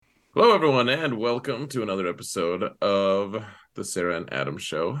Hello, everyone, and welcome to another episode of the Sarah and Adam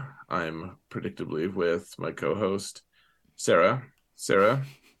Show. I'm predictably with my co-host, Sarah. Sarah,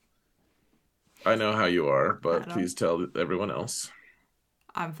 I know how you are, but Adam. please tell everyone else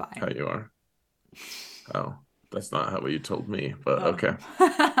I'm how fine. you are. Oh, that's not how you told me, but okay.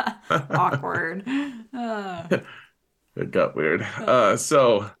 Um, awkward. Uh, It got weird. uh,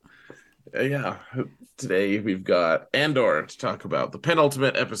 Yeah, today we've got Andor to talk about the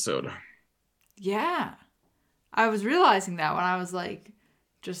penultimate episode. yeah, I was realizing that when I was like,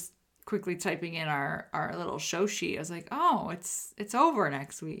 just quickly typing in our little show sheet. I was like, oh, it's over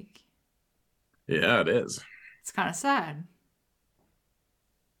next week. Yeah, it is. It's kind of sad.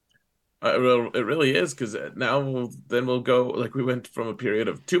 It really is because now then we'll go like we went from a period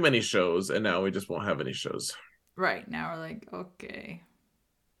of too many shows and now we just won't have any shows. Right now we're like, okay,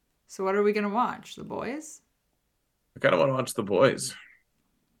 so what are we gonna watch? The boys? I kind of want to watch The Boys.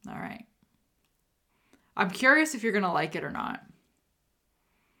 All right. I'm curious if you're gonna like it or not.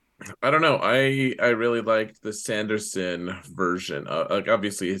 I don't know. I really liked the Sanderson version. Like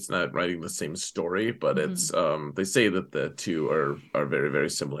obviously it's not writing the same story, but Mm-hmm. it's they say that the two are very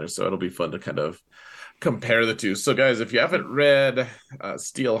similar, so it'll be fun to kind of compare the two. So guys, if you haven't read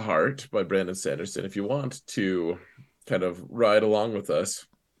Steelheart by Brandon Sanderson, if you want to kind of ride along with us,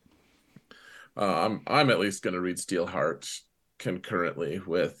 I'm at least going to read Steelheart concurrently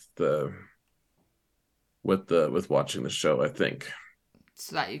with watching the show. I think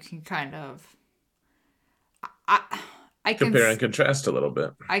So that you can kind of, I, I can compare and contrast a little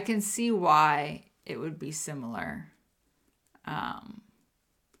bit. I can see why it would be similar. Um,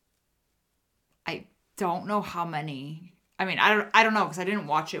 I don't know how many. I mean, I don't know because I didn't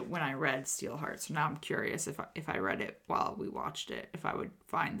watch it when I read Steelheart. So now I'm curious if I read it while we watched it, if I would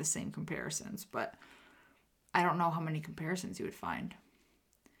find the same comparisons. But I don't know how many comparisons you would find.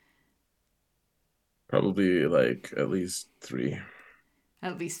 Probably like at least three.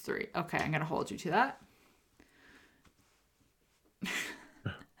 At least three. Okay, I'm gonna hold you to that.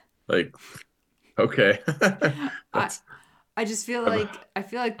 Like okay, I that's I just feel I'm like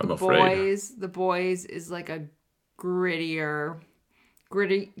the I'm afraid. boys is like a grittier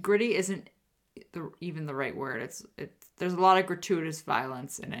gritty isn't even the right word. It's there's a lot of gratuitous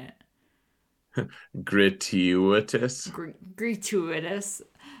violence in it. Gratuitous,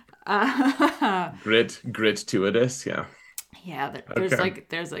 Gratuitous. gratuitous. Yeah. Yeah, Okay.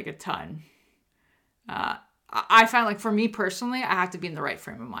 there's like a ton. I find like for me personally, I have to be in the right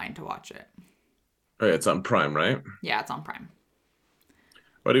frame of mind to watch it. Oh, yeah, it's on Prime, right? Yeah, it's on Prime.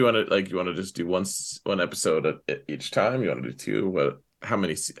 What do you want to like? You want to just do one episode each time? You want to do two? What? How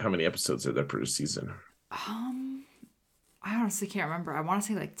many episodes are there per season? Um, I honestly can't remember. I want to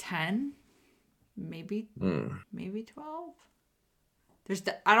say like 10, maybe Hmm. 12.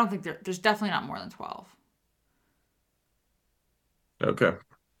 I don't think there's definitely not more than 12. Okay.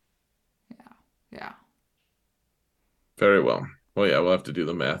 Yeah. Yeah. Very well. Well, yeah, we'll have to do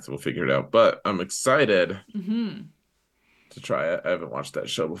the math. We'll figure it out. But I'm excited Mhm. to try it. I haven't watched that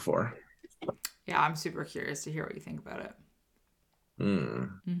show before. Yeah, I'm super curious to hear what you think about it. Hmm.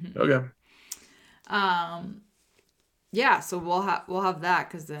 Mhm. Okay. Um yeah, so we'll have that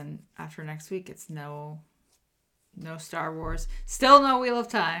cuz then after next week it's no Star Wars. Still no Wheel of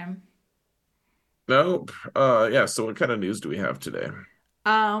Time. Nope. Yeah. So what kind of news do we have today?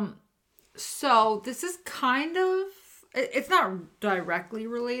 Um so this is kind of it's not directly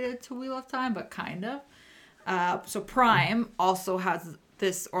related to Wheel of Time, but kind of. So Prime also has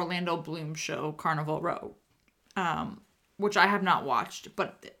this Orlando Bloom show, Carnival Row, which I have not watched.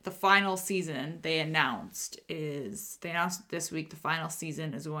 But the final season they announced this week the final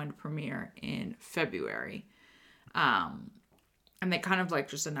season is going to premiere in February, and they kind of like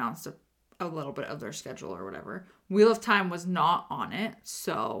just announced a little bit of their schedule or whatever. Wheel of Time was not on it,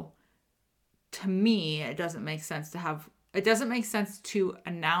 so to me it doesn't make sense to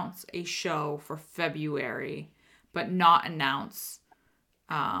announce a show for February but not announce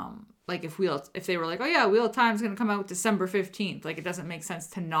like if they were like, oh yeah, Wheel of Time's gonna come out December 15th, like it doesn't make sense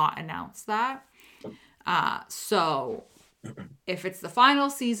to not announce that. So if it's the final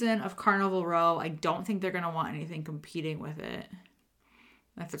season of Carnival Row, I don't think they're gonna want anything competing with it.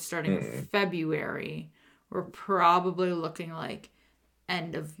 If it's starting in Hmm. February, we're probably looking like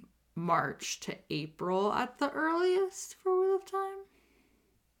end of March to April at the earliest for Wheel of Time.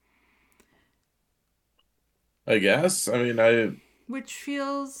 I guess. I mean, I Which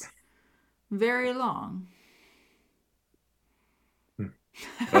feels very long.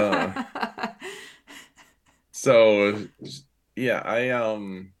 uh so yeah, I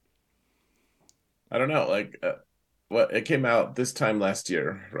don't know. Like what it came out this time last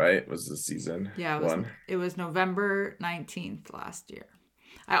year, right? Was the season Yeah, one it was November 19th last year.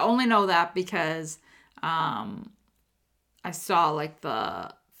 I only know that because um I saw like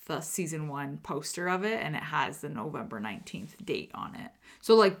the season 1 poster of it and it has the November 19th date on it.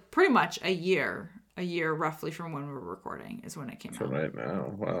 So like pretty much a year roughly from when we were recording is when it came from out. right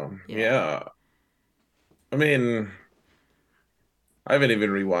now. Wow. Yeah. Yeah. I mean, I haven't even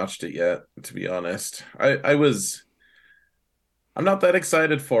rewatched it yet, to be honest. I'm not that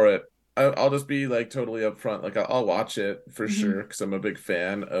excited for it. I'll just be like totally upfront. Like I'll watch it for Mhm. sure because I'm a big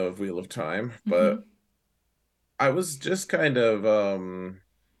fan of Wheel of Time, but Mhm. I was just kind of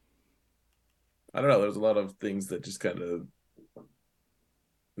I don't know, there's a lot of things that just kind of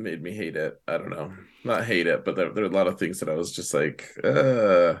made me hate it. I don't know. Not hate it, but there are a lot of things that I was just like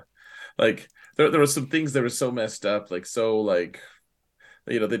there were some things that were so messed up, like so like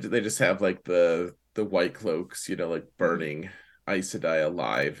they just have like the white cloaks, like Mhm. burning Aes Sedai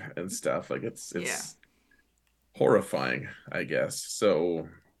alive and stuff. Like Yeah. it's horrifying, I guess. So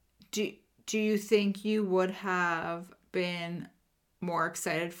Do do you think you would have been more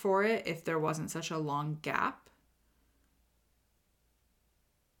excited for it if there wasn't such a long gap?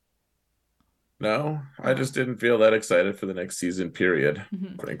 no, I Okay. just didn't feel that excited for the next season, period,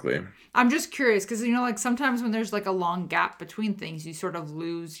 Mhm. frankly. I'm just curious because like sometimes when there's like a long gap between things, you sort of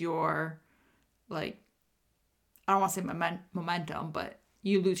lose your like I don't want to say momentum, but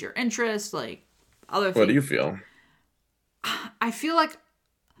you lose your interest, like other What do things. you feel? I feel like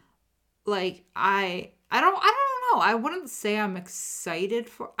I don't know. I wouldn't say I'm excited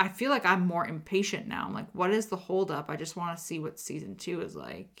for. I feel like I'm more impatient now. I'm like, what is the holdup? I just want to see what season 2 is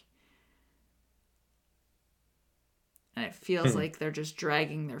like, and it feels Hmm. like they're just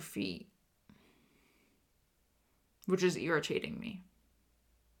dragging their feet, which is irritating me.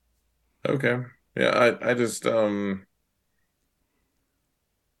 Okay. Yeah, I just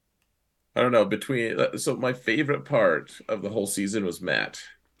I don't know, between so my favorite part of the whole season was Matt.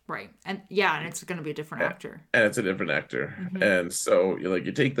 Right, and yeah, and it's gonna be a different A- actor. And it's a different actor. Mm-hmm. And so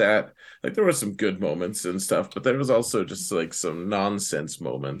you take that, like there were some good moments and stuff, but there was also just like some nonsense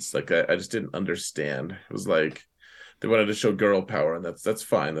moments. Like I just didn't understand. It was like they wanted to show girl power, and that's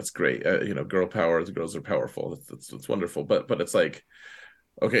fine. That's great. Girl power, the girls are powerful. That's wonderful. But it's like,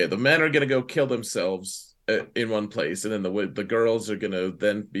 okay, the men are gonna go kill themselves in one place, and then the girls are gonna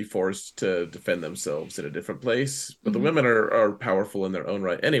then be forced to defend themselves in a different place. But the Mm-hmm. women are powerful in their own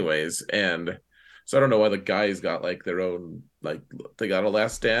right, anyways. And so I don't know why the guys got like their own like they got a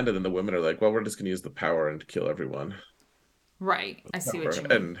last stand, and then the women are like, well, we're just gonna use the power and kill everyone. Right, I see what Power. you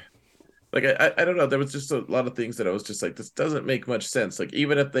mean. And like I don't know, there was just a lot of things that I was just like, this doesn't make much sense. Like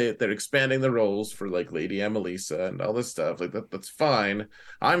even if they're expanding the roles for like Lady Amelisa and all this stuff, like that's fine.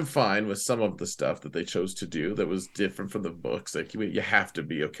 I'm fine with some of the stuff that they chose to do that was different from the books. Like you have to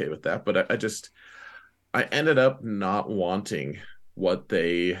be okay with that. But I ended up not wanting what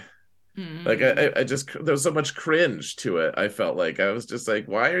they like. Mm. I just there was so much cringe to it. I felt like I was just like,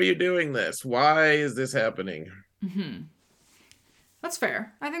 why are you doing this? Why is this happening? Mm-hmm. That's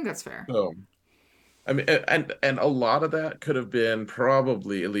fair. I think that's fair. So I mean, and a lot of that could have been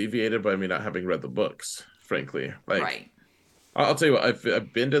probably alleviated by me not having read the books, frankly. Like, Right. I'll tell you what,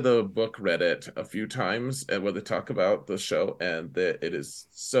 I've been to the book Reddit a few times and where they talk about the show, and it is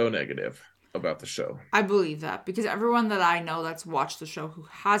so negative about the show. I believe that because everyone that I know that's watched the show who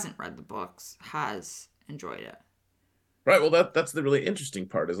hasn't read the books has enjoyed it. Right. Well, that's the really interesting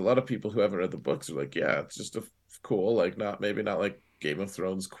part is a lot of people who haven't read the books are like, yeah, it's just a cool, like not like Game of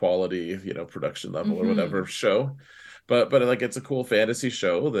Thrones quality, production level or Mm-hmm. whatever show, but like it's a cool fantasy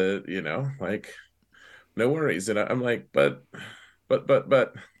show that like no worries. And I'm like, but,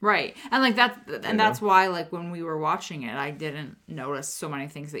 Right. And like that you and know, that's why like when we were watching it, I didn't notice so many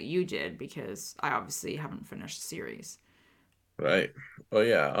things that you did because I obviously haven't finished the series. right. Oh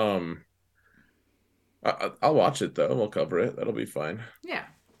yeah. I'll watch it though. We'll cover it. That'll be fine. Yeah.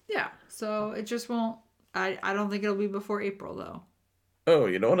 Yeah. So it just won't I don't think it'll be before April though. Oh,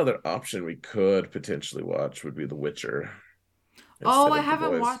 another option we could potentially watch would be The Witcher Oh, instead I of The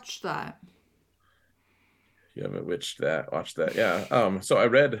haven't Boys. watched that. You haven't watched that. Yeah. So I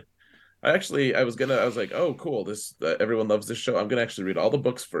was like, oh, cool. This everyone loves this show. I'm gonna actually read all the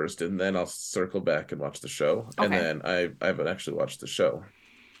books first, and then I'll circle back and watch the show. And Okay. then I haven't actually watched the show.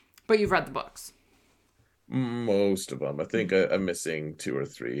 But you've read the books. Most of them. I think Mm-hmm. I'm missing two or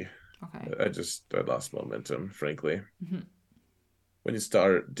three. Okay. I lost momentum, frankly. Mm-hmm. When you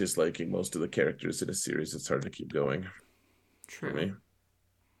start disliking most of the characters in a series, it's hard to keep going for True. me.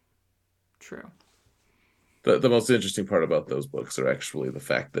 True. The most interesting part about those books are actually the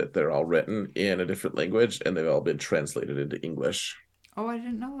fact that they're all written in a different language and they've all been translated into English. Oh, I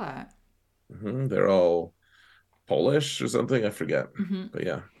didn't know that. They're all Polish or something. I forget. Mm-hmm. But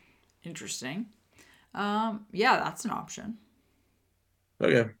yeah. Interesting. Yeah, that's an option.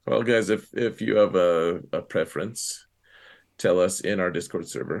 Okay. Well, guys, if you have a preference, tell us in our Discord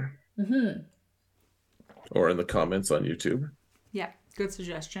server Mm-hmm. or in the comments on YouTube. Yeah, good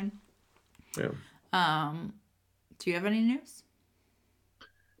suggestion. Yeah. Um, do you have any news?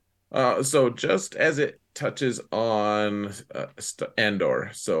 So just as it touches on Andor,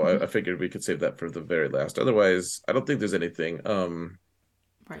 so I Mm-hmm. figured we could save that for the very last. Otherwise, I don't think there's anything.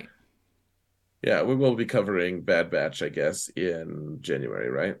 Right. Yeah, we will be covering Bad Batch, I guess, in January,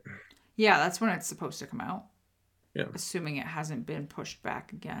 right? Yeah, that's when it's supposed to come out, Yeah, assuming it hasn't been pushed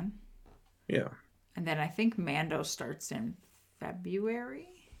back again. yeah. And then I think Mando starts in February,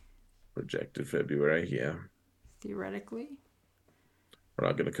 Projected February. Yeah, theoretically. we're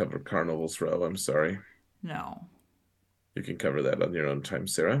not going to cover Carnival's Row. I'm sorry. No. You can cover that on your own time,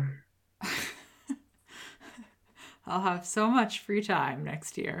 Sarah. I'll have so much free time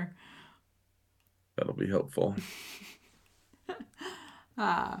next year. That'll be helpful.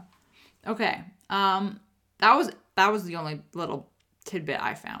 Okay. That was the only little tidbit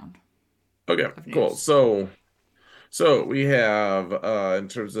I found Okay, of cool. news. So we have in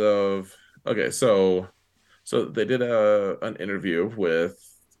terms of okay, so they did a an interview with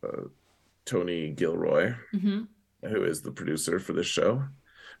uh, Tony Gilroy, Mm-hmm. who is the producer for this show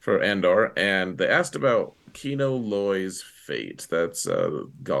for Andor, and they asked about Kino Loy's fate. That's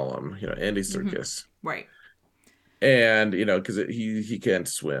Gollum, Andy Mm-hmm. Serkis, Right. and because he can't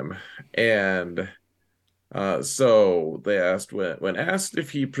swim, and so they asked when asked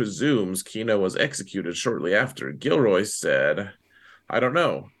if he presumes Kino was executed shortly after, Gilroy said, "I don't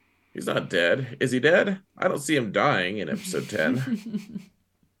know. He's not dead. Is he dead? I don't see him dying in episode 10."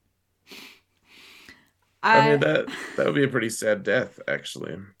 I mean I that would be a pretty sad death,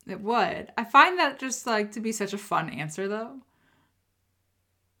 actually. It would. I find that just like to be such a fun answer though.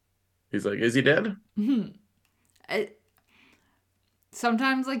 He's like, "Is he dead?" It,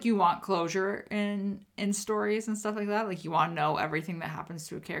 sometimes like you want closure in stories and stuff like that. Like you want to know everything that happens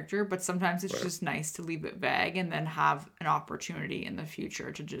to a character, but sometimes it's Right. just nice to leave it vague and then have an opportunity in the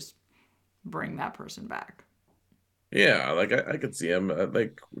future to just bring that person back. Yeah, like I could see him.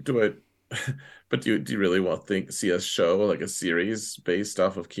 Like, do I? But do you really want to see a show like a series based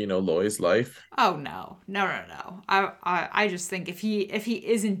off of Kino Loy's life? Oh no. No, no, no. I just think if he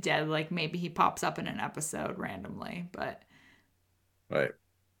isn't dead, like maybe he pops up in an episode randomly, but Right.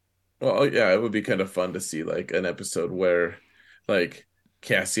 Well, yeah, it would be kind of fun to see like an episode where like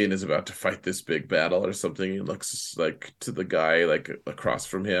Cassian is about to fight this big battle or something. He looks like to the guy like across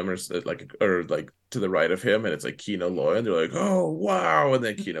from him or like to the right of him, and it's like Kino Loy, and they're like, "Oh wow!" And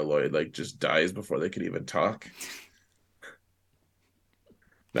then Kino Loy like just dies before they could even talk.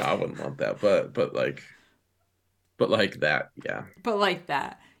 No, I wouldn't want that, but like that, yeah. like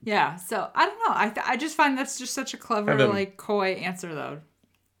that. Yeah. So I don't know. I just find that's just such a Have clever him, like coy answer though.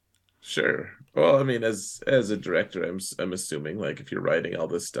 sure. Well, I mean, as a director, I'm assuming like if you're writing all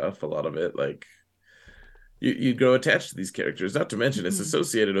this stuff, a lot of it like you grow attached to these characters. Not to mention it's Mm-hmm.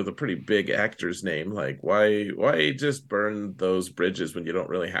 associated with a pretty big actor's name. Like why just burn those bridges when you don't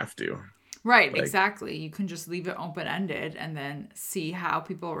really have to? Right, Like exactly. You can just leave it open ended and then see how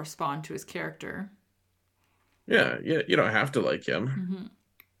people respond to his character. yeah, you don't have to like him. Mm-hmm.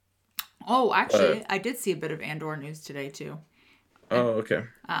 Oh, But actually, I did see a bit of Andor news today too. I, oh, okay.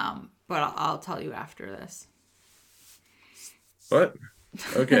 but I'll tell you after this. But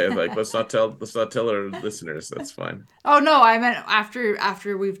okay, like let's not tell our listeners. That's fine. Oh no, I meant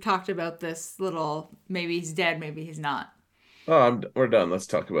after we've talked about this little. Maybe he's dead, maybe he's not. Oh, we're done. Let's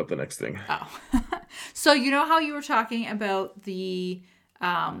talk about the next thing. Oh, so you know how you were talking about the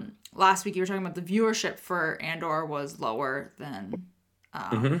last week? You were talking about the viewership for Andor was lower than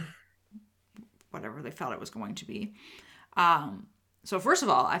Hmm. whatever they felt it was going to be. So first of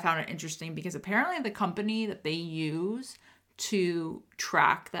all, I found it interesting because apparently the company that they use to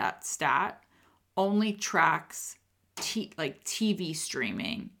track that stat only tracks like TV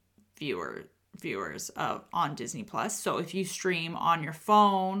streaming viewers of on Disney Plus. So if you stream on your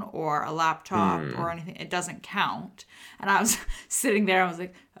phone or a laptop or Hmm. anything, it doesn't count. And I was sitting there, I was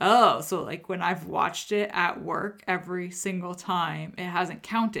like, oh, so like when I've watched it at work every single time, it hasn't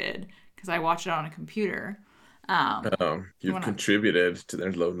counted because I watch it on a computer. You've When I, contributed to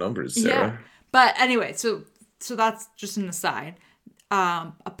their low numbers, yeah. Sarah. But anyway, so that's just an aside.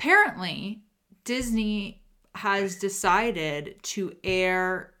 Apparently, Disney has decided to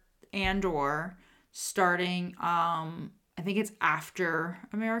air Andor starting I think it's after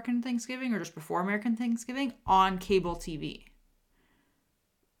American Thanksgiving or just before American Thanksgiving on cable TV.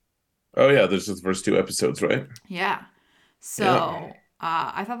 Oh yeah, there's just the first two episodes, right? Yeah. Yeah. So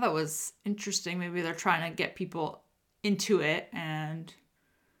I thought that was interesting. Maybe they're trying to get people into it and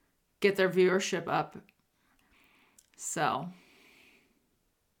get their viewership up. So,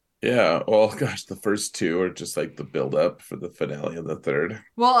 Yeah. Well, gosh, the first two are just like the build up for the finale of the third.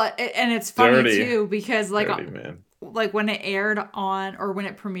 well, and it's funny Dirty, too because dirty man. like when it aired on or when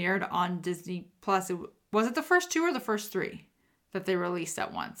it premiered on Disney Plus, was it the first two or the first three that they released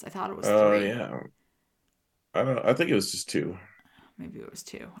at once? I thought it was Oh three. yeah. I don't know. I think it was just two. Maybe it was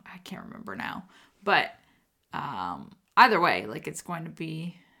two. I can't remember now. But either way, like it's going to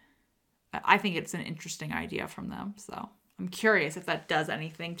be. I think it's an interesting idea from them. So I'm curious if that does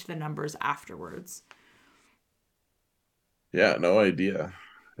anything to the numbers afterwards. Yeah, no idea.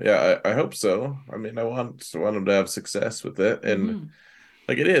 Yeah, I hope so. I mean, I want them to have success with it, and Mm-hmm.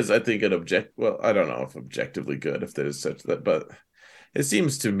 like it is, I think an object. Well, I don't know if objectively good if there's such that, but it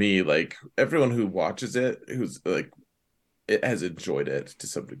seems to me like everyone who watches it, who's like it has enjoyed it to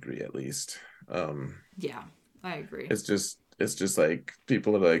some degree at least. Yeah, I agree. It's just like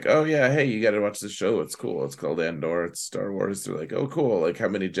people are like, oh yeah, hey, you got to watch the show. It's cool. It's called Andor. It's Star Wars. They're like, oh cool. Like how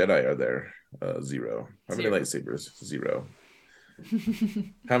many Jedi are there? Zero. How many Zero. lightsabers? Zero.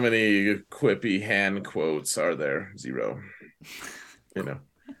 How many quippy hand quotes are there? Zero. You know,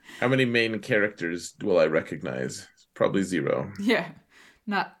 how many main characters will I recognize? Probably zero. Yeah,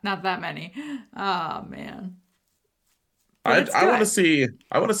 not that many. Oh man, but I it's I want to good. see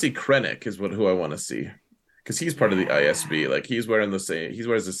I want to see Krennic is who I want to see because he's part of the Yeah, ISB. Like he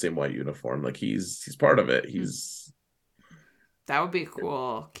wears the same white uniform. Like he's part of it. that would be a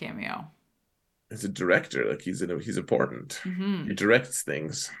cool cameo. He's a director. Like he's important. Hmm. He directs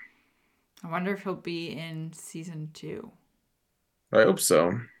things. I wonder if he'll be in season two. I hope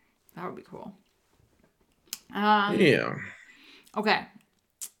so. That would be cool. Um. Yeah. Okay.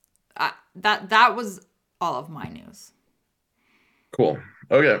 That was all of my news. Cool.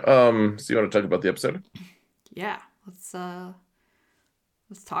 Okay. So you want to talk about the episode? Yeah.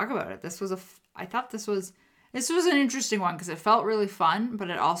 Let's talk about it. I thought this was an interesting one because it felt really fun, but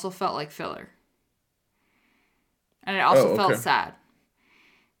it also felt like filler, and it also Oh, felt okay. sad.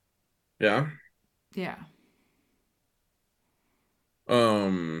 Yeah. Yeah.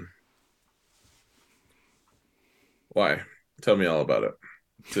 Um. Why? Tell me all about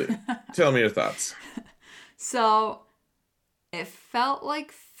it. Tell me your thoughts. So it felt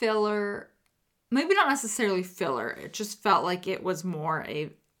like filler. Maybe not necessarily filler. It just felt like it was more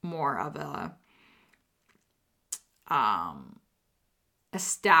of a um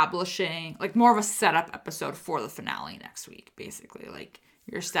establishing, like more of a setup episode for the finale next week, basically. Like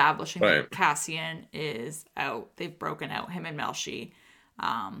you're establishing Right. that Cassian is out. They've broken out, him and Melshi.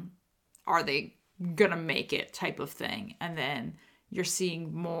 Um, are they gonna make it type of thing? And then you're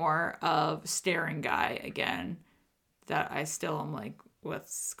seeing more of Staring Guy again. That I still am like,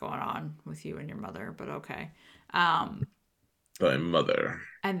 what's going on with you and your mother? But okay. Um, Thy mother.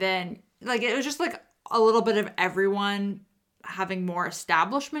 and then like it was just like a little bit of everyone having more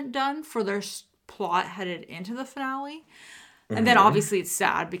establishment done for their plot headed into the finale. And then Hmm. obviously it's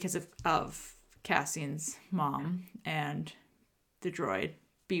sad because of Cassian's mom and the droid.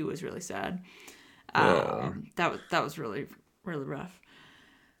 B was really sad. Oh. That was really really rough.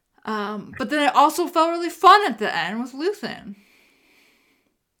 But then it also felt really fun at the end with Luthen.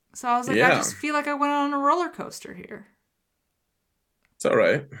 So I was like, I Yeah. just feel like I went on a roller coaster here, It's all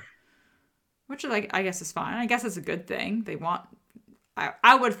right. which like I guess is fine. I guess it's a good thing. They want.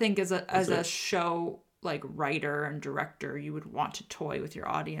 I would think Is as a it? show like writer and director, you would want to toy with your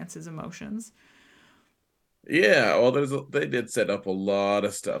audience's emotions. Yeah, well, they did set up a lot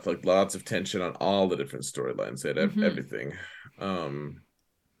of stuff, like lots of tension on all the different storylines. They had Mm-hmm. everything. Um,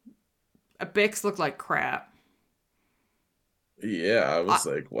 Bix looked like crap. yeah, I I, was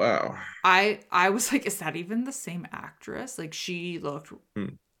like, wow. I was like, is that even the same actress? Like she looked.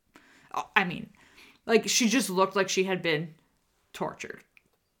 Hmm. I mean, like she just looked like she had been tortured.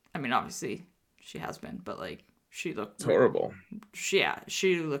 I mean, obviously she has been, but like she looked It's horrible. yeah,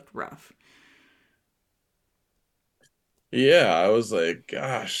 she looked rough. Yeah, I was like,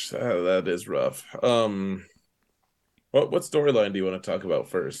 gosh, that is rough. What storyline do you want to talk about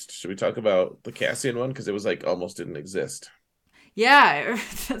first? Should we talk about the Cassian one because it was like almost didn't exist? Yeah,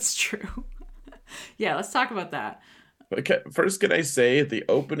 that's true. Yeah, let's talk about that. Okay, first, can I say the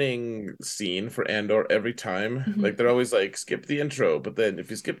opening scene for Andor every time, like Mhm. they're always like skip the intro, but then if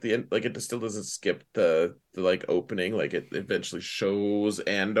you skip the like it still doesn't skip the like opening, like it eventually shows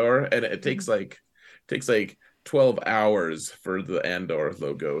Andor, and it takes Mhm. like takes like 12 hours for the Andor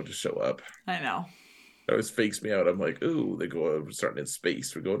logo to show up. I know. It always fakes me out. I'm like, ooh, they go starting in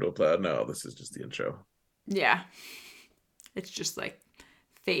space. We're going to a planet. No, this is just the intro. Yeah. It's just like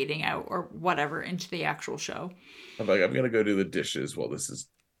fading out or whatever into the actual show. I'm like, I'm gonna go do the dishes while this is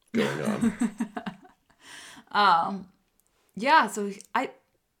going on. Yeah, so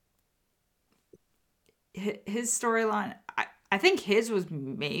his storyline, I think his was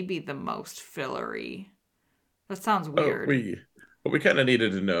maybe the most fillery. That sounds Oh, weird. we kind of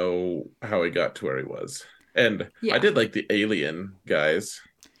needed to know how he got to where he was. And I Yeah. did like the alien guys.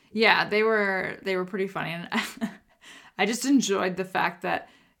 Yeah, they were pretty funny, and I just enjoyed the fact that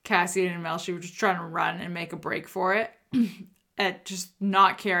Cassie and Melshi were just trying to run and make a break for it, at just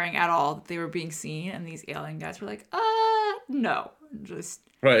not caring at all that they were being seen, and these alien guys were like, no, just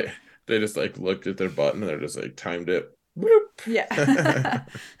Right. They just like looked at their button and they're just like timed it. Whoop. yeah,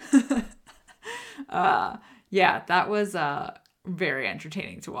 yeah, that was very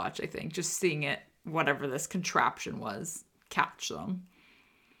entertaining to watch. I think just seeing it, whatever this contraption was, catch them.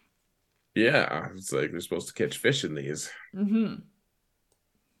 Yeah, it's like they're supposed to catch fish in these. Hmm.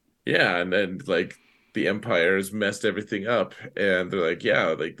 Yeah, and then like the Empire's messed everything up, and they're like, yeah,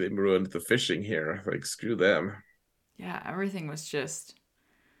 like they ruined the fishing here. Like, screw them. Yeah, everything was just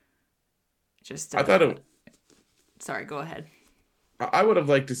I thought sorry, go ahead. I would have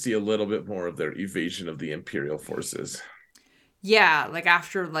liked to see a little bit more of their evasion of the Imperial forces. Yeah, like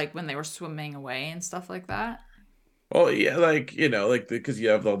after like when they were swimming away and stuff like that. Well, yeah, like like because you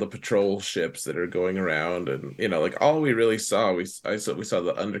have all the patrol ships that are going around, and like all we really saw, we saw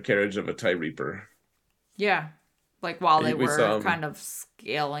the undercarriage of a TIE Reaper. Yeah. Like while they We were saw kind them. of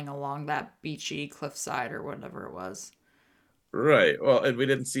scaling along that beachy cliffside or whatever it was. Right. Well, and we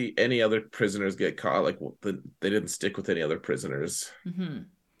didn't see any other prisoners get caught. Like they didn't stick with any other prisoners. Hmm.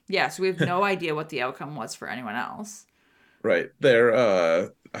 Yeah, so we have no idea what the outcome was for anyone else. Right.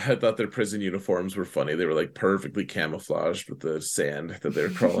 I thought their prison uniforms were funny. They were like perfectly camouflaged with the sand that they're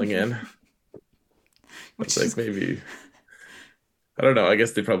crawling in. I was Which like, is maybe, I don't know. I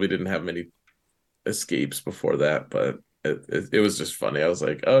guess they probably didn't have many escapes before that, but it was just funny. I was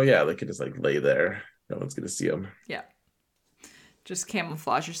like, oh yeah, they could just like lay there. No one's gonna see them. yeah. Just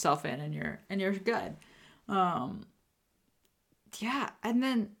camouflage yourself in and you're good. Um yeah, and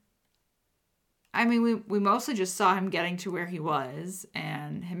then I mean we mostly just saw him getting to where he was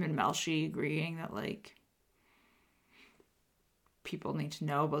and him and Melshi agreeing that like people need to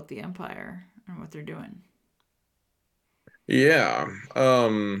know about the Empire and what they're doing. Yeah.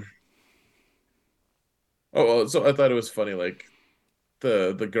 Oh, well, so I thought it was funny, like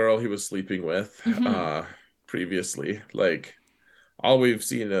the girl he was sleeping with, Hmm. previously, like all we've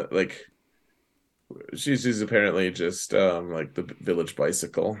seen, like she's apparently just like the village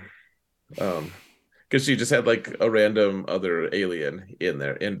bicycle, um, because she just had like a random other alien in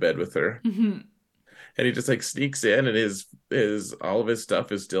there in bed with her, Hmm. and he just like sneaks in, and his all of his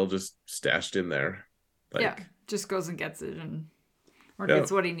stuff is still just stashed in there, Yeah, like just goes and gets it and or yeah.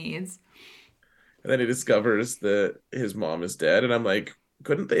 gets what he needs. And then he discovers that his mom is dead, and I'm like,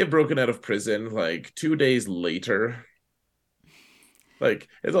 couldn't they have broken out of prison like 2 days later? Like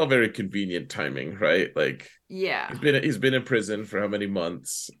it's all very convenient timing, right? Like Yeah. he's been in prison for how many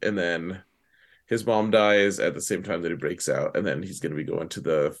months, and then his mom dies at the same time that he breaks out, and then he's going to be going to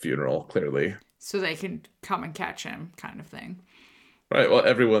the funeral. Clearly, So they can come and catch him, kind of thing. right? Well,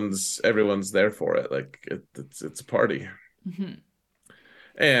 everyone's there for it. Like it's a party, Hmm.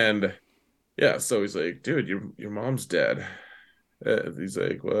 and yeah. So he's like, dude, your mom's dead. He's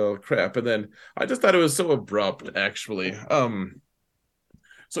like, well, crap. And then I just thought it was so abrupt, actually.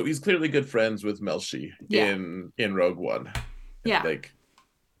 So he's clearly good friends with Melshi Yeah. in Rogue One, Yeah. like,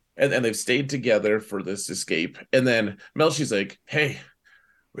 and they've stayed together for this escape. And then Melshi's like, hey,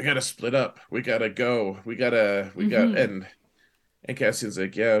 we gotta split up. We gotta go. We got Hmm. and Cassian's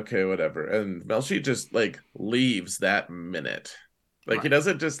like, yeah, okay, whatever. And Melshi just like leaves that minute. Like he Right.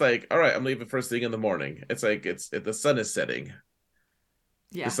 doesn't just like, all right, I'm leaving first thing in the morning. It's like the sun is setting. There's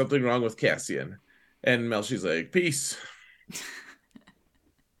Yeah. something wrong with Cassian. And Melshi's like, peace.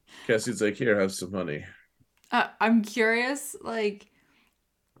 Cassian's like, here, have some money. I'm curious, like,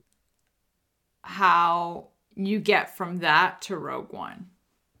 how you get from that to Rogue One.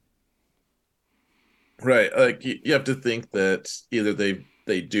 Right. Like you have to think that either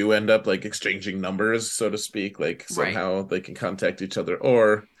they do end up like exchanging numbers, so to speak, like Right. somehow they can contact each other,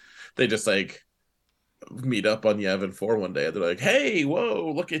 or they just like meet up on Yavin 4 one day. They're like, hey,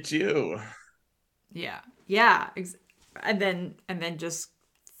 whoa, look at you. Yeah. Yeah. And then just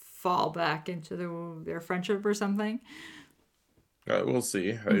fall back into their friendship or something. We'll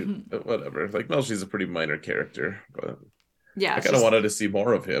see. Hmm. Whatever. Like Melchi's a pretty minor character, but Yeah, I it's kind of just wanted to see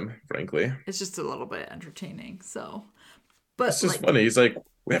more of him, frankly. it's just a little bit entertaining. So, It's but just like, funny. He's like,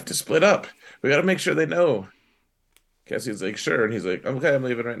 we have to split up. We got to make sure they know. Cassie's like, sure, and he's like, okay, I'm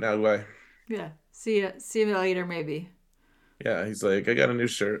leaving right now. Bye. yeah, see you later, maybe. Yeah, he's like, I got a new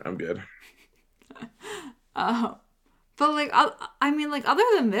shirt. I'm good. Uh, but like, I mean, like, other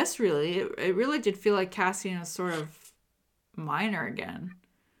than this, really, it really did feel like Cassian is sort of minor again.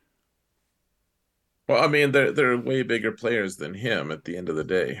 Well, I mean, they're way bigger players than him at the end of the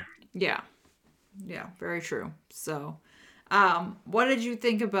day. Yeah, yeah, very true. So, what did you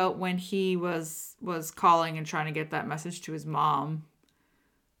think about when he was calling and trying to get that message to his mom?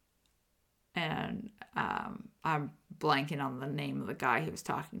 And I'm blanking on the name of the guy he was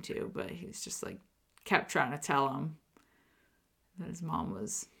talking to, but he was just like kept trying to tell him that his mom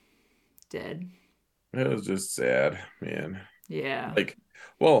was dead. It was just sad, man. Yeah. Like,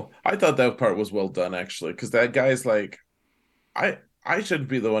 well, I thought that part was well done actually, because that guy's like, I shouldn't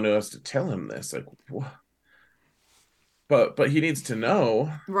be the one who has to tell him this. Like, but he needs to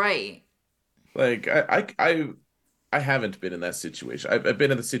know. Right. Like, I haven't been in that situation. I've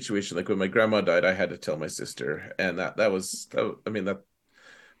been in the situation like when my grandma died, I had to tell my sister, and I mean that,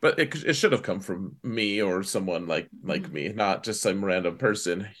 but it should have come from me or someone like Mm-hmm. me, not just some random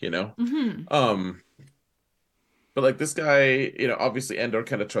person, you know. Mm-hmm. Um, but like this guy, obviously Andor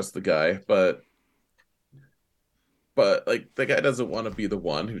kind of trusts the guy, but like the guy doesn't want to be the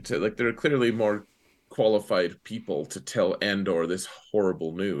one who like there are clearly more qualified people to tell Andor this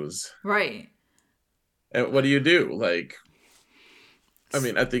horrible news. Right. And what do you do? Like, I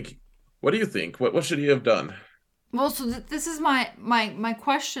mean, I think, what do you think? What should he have done? Well, so this is my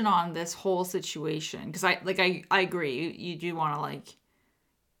question on this whole situation because I agree you do want to like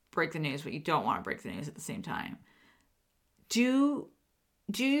break the news, but you don't want to break the news at the same time. Do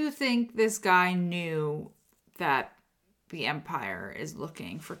do you think this guy knew that the Empire is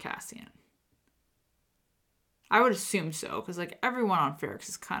looking for Cassian? I would assume so, because like everyone on Ferrix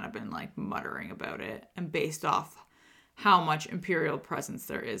has kind of been like muttering about it, and based off how much Imperial presence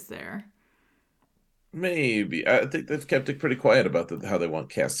there is there. Maybe I think they've kept it pretty quiet about how they want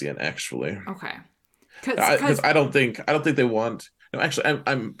Cassian actually. Okay, because Because because I don't think they want. No, actually,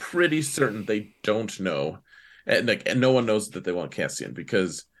 I'm pretty certain they don't know, and no one knows that they want Cassian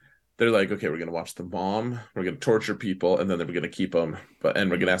because they're like, okay, we're gonna watch the mom, we're gonna torture people, and then we're gonna keep them, and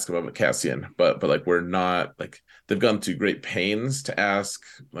we're gonna ask them about Cassian, but like we're not like they've gone to great pains to ask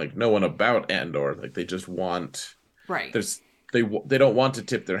like no one about Andor, like they just want right, there's they don't want to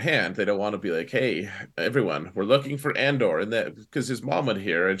tip their hand. They don't want to be like, "Hey, everyone, we're looking for Andor," and that because his mom would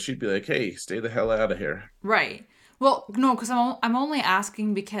hear and she'd be like, "Hey, stay the hell out of here." right. Well, no, because I'm only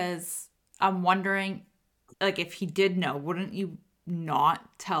asking because I'm wondering, like, if he did know, wouldn't you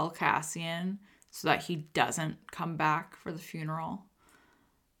not tell Cassian so that he doesn't come back for the funeral?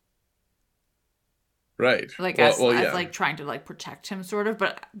 Right. Like Well, as yeah. like trying to like protect him sort of,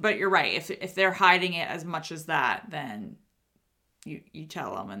 but you're right. If they're hiding it as much as that, then you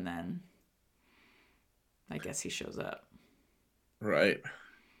tell him, and then I guess he shows up. Right.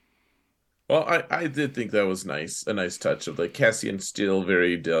 Well, I did think that was nice, a nice touch of like Cassian still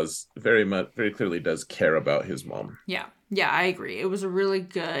very much very clearly does care about his mom. Yeah, yeah, I agree. It was a really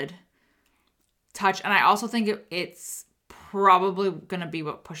good touch, and I also think it's probably gonna be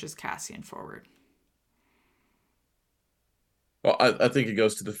what pushes Cassian forward. Well, I think he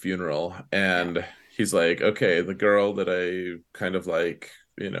goes to the funeral Yeah. and he's like, okay, the girl that I kind of like,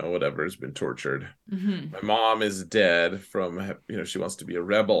 whatever, has been tortured. Mm-hmm. My mom is dead from, she wants to be a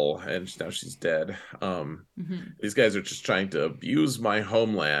rebel and now she's dead. Mm-hmm. These guys are just trying to abuse my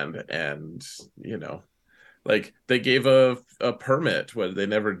homeland and, like they gave a permit, what they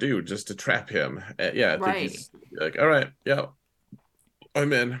never do, just to trap him. Yeah, I think Right. he's like, all right, yeah,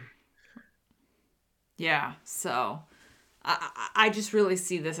 I'm in. Yeah. So I just really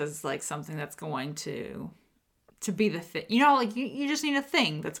see this as like something that's going to be the thing. You know, like you just need a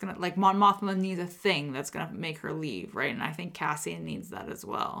thing that's gonna like Mon Mothma needs a thing that's gonna make her leave, right? And I think Cassian needs that as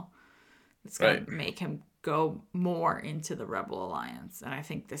well. It's gonna Right. make him go more into the Rebel Alliance, and I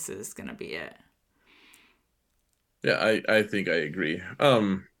think this is gonna be it. Yeah, I think I agree.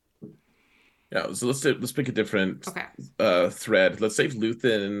 Yeah, so let's pick a different Okay. thread. Let's save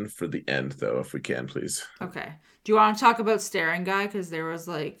Luthen for the end though, if we can, please. Okay. Do you want to talk about Staring Guy? Because there was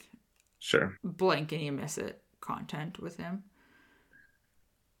like Sure. blink and you miss it content with him.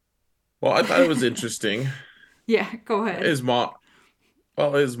 Well, I thought it was interesting. Yeah, go ahead. His mom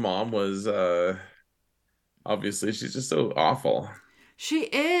his mom was obviously she's just so awful. She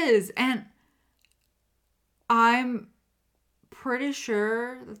is, and I'm pretty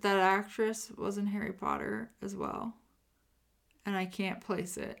sure that that actress was in Harry Potter as well, and I can't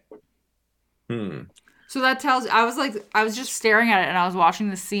place it. Hmm. So that tells. I was just staring at it, and I was watching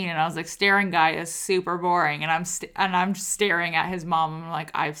the scene, and I was like, staring guy is super boring, and I'm just staring at his mom, and I'm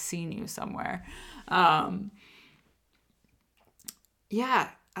like, I've seen you somewhere. Um, yeah,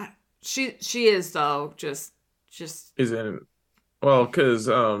 she is though. Just Is in well, because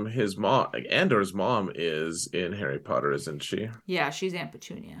his mom, like Andor's mom, is in Harry Potter, isn't she? yeah, she's Aunt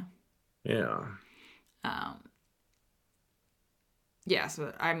Petunia. Yeah. Um, yeah,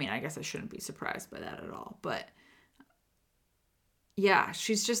 so I mean, I guess I shouldn't be surprised by that at all, but yeah,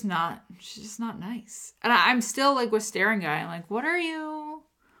 she's just not nice. And I'm still like with staring guy. I'm like,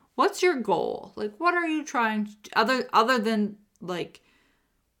 what's your goal? Like, what are you trying to other than like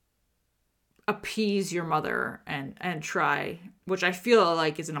appease your mother and try, which I feel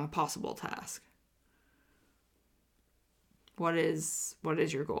like is an impossible task. What is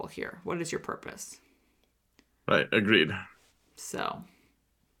your goal here? What is your purpose? Right. Agreed. So,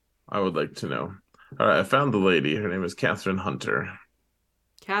 I would like to know. All right. I found the lady. Her name is Catherine Hunter.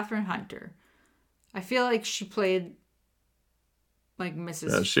 Catherine Hunter. I feel like she played like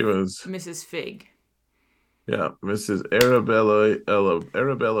Yeah, she was. Mrs. Fig. Yeah, Mrs.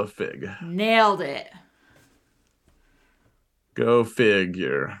 Arabella Fig. Nailed it. Go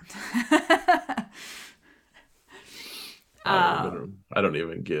figure. Um, I don't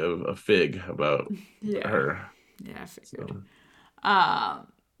even give a fig about yeah. her. Yeah, I figured. So Um,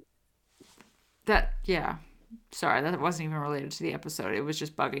 that yeah. Sorry, that wasn't even related to the episode. It was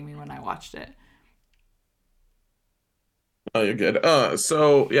just bugging me when I watched it. oh, you're good.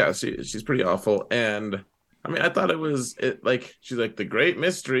 So yeah, she's pretty awful, and I mean, I thought it like she's like the great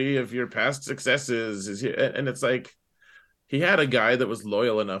mystery of your past successes is here, and it's like he had a guy that was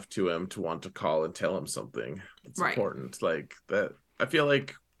loyal enough to him to want to call and tell him something that's Right. important. Like that, I feel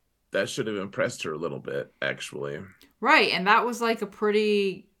like that should have impressed her a little bit, actually. Right, and that was like a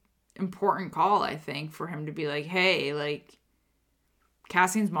pretty important call, I think, for him to be like, "Hey, like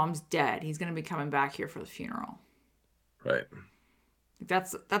Cassian's mom's dead. He's going to be coming back here for the funeral." Right.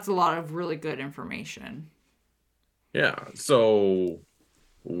 That's a lot of really good information. Yeah. So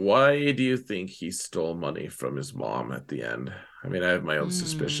why do you think he stole money from his mom at the end? I mean, I have my own Hmm.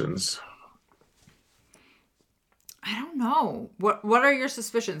 suspicions. I don't know. What are your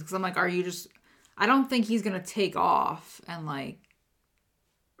suspicions? Because I'm like, are you just? I don't think he's gonna take off and like.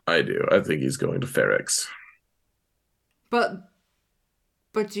 I do. I think he's going to Ferrex. But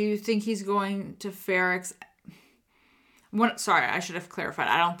do you think he's going to Ferrex? Sorry, I should have clarified.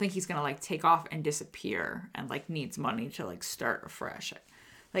 I don't think he's gonna like take off and disappear and like needs money to like start afresh.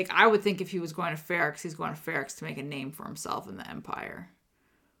 Like I would think if he was going to Ferrex, he's going to Ferrex to make a name for himself in the Empire.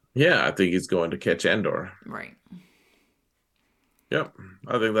 Yeah, I think he's going to catch Andor. Right. Yep.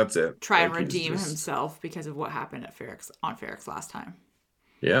 I think that's it. Try and Like he's redeem just himself because of what happened at Ferrex on Ferrex last time.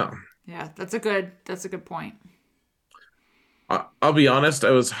 yeah. Yeah, that's a good point. I'll be honest,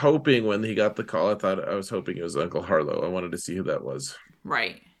 I was hoping when he got the call, I was hoping it was Uncle Harlow. I wanted to see who that was.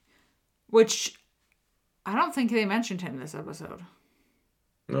 Right. Which I don't think they mentioned him this episode.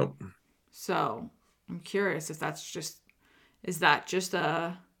 Nope. So I'm curious if is that just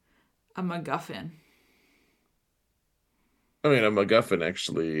a MacGuffin? I mean, a MacGuffin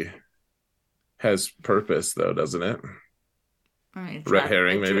actually has purpose, though, doesn't it? I mean, Red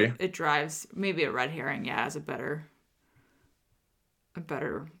herring, maybe. it drives maybe a red herring. Yeah, as a better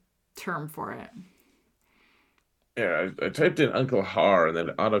term for it. Yeah, I typed in Uncle Har and then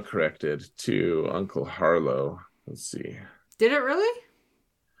auto corrected to Uncle Harlow. Let's see. Did it really?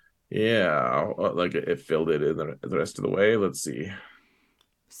 Yeah, like it filled it in the rest of the way. Let's see.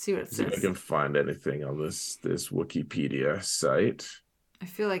 See what it See if I says. can find anything on this Wikipedia site. I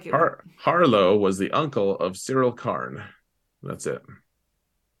feel like it would. Harlow was the uncle of Cyril Karn. That's it.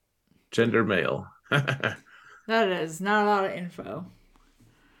 Gender male. That is not a lot of info.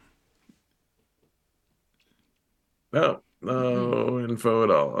 No, Mm-mm. no info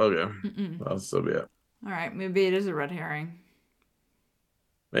at all. Okay. Mm-mm. Well, so be it. All right, maybe it is a red herring.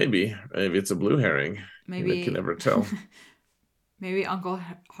 Maybe it's a blue herring. You can Maybe never tell. maybe Uncle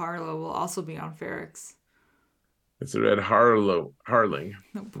Harlow will also be on Ferrex. It's a red Harling.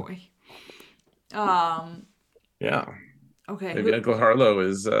 Oh boy. Um. Yeah. Okay. Maybe Uncle Harlow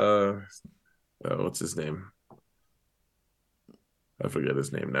is what's his name? I forget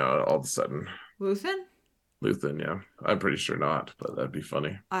his name now all of a sudden. Luthen? Luthen, yeah. I'm pretty sure not, but that'd be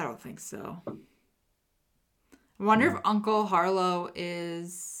funny. I don't think so. I wonder if Uncle Harlow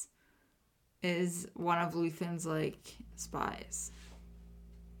is one of Luthen's like spies.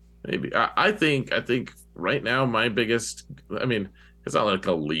 Maybe. I think right now, my biggest, I mean, it's not like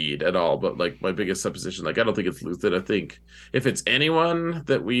a lead at all, but like my biggest supposition, like I don't think it's Luthen. I think if it's anyone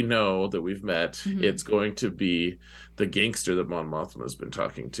that we know that we've met, Hmm. it's going to be the gangster that Mon Mothma has been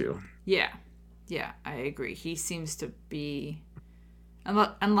talking to. Yeah, yeah, I agree. He seems to be,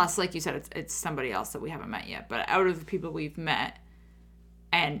 unless like you said, it's somebody else that we haven't met yet. But out of the people we've met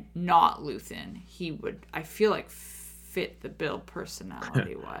and not Luthen, he would, I feel like, fit the bill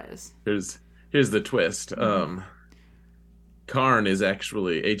personality wise. here's here's the twist. Mm-hmm. Karn is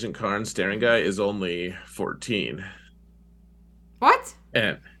actually Agent Karn, staring guy, is only 14. What?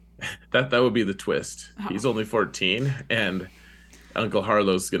 And that would be the twist. Oh. He's only 14, and Uncle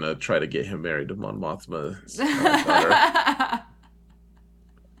Harlow's gonna try to get him married to Mon Mothma's daughter.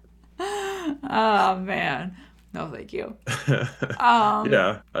 Oh man, no, thank you. Um,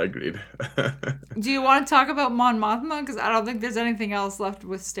 Yeah, I agreed. do you want to talk about Mon Mothma? Because I don't think there's anything else left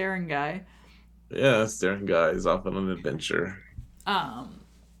with Staring Guy. Yeah, staring guy is off on an adventure. Um,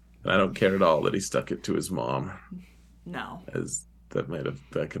 And I don't care at all that he stuck it to his mom, no, as that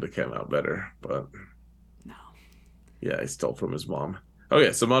could have come out better. But no. yeah, he stole from his mom.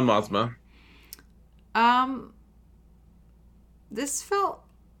 Okay, so Mon Mothma. Um, this felt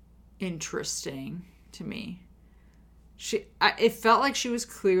interesting to me. It felt like she was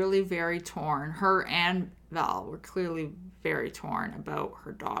clearly very torn. Her and Val were clearly very torn about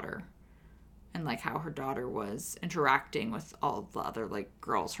her daughter and like how her daughter was interacting with all the other like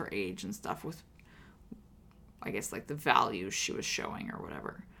girls her age and stuff with, I guess, like the values she was showing or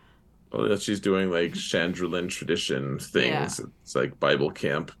whatever. Well, yeah, she's doing like Chandrelin tradition Yeah. things. It's like Bible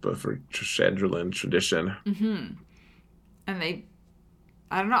camp, but for Chandrelin tradition. Mm-hmm. And I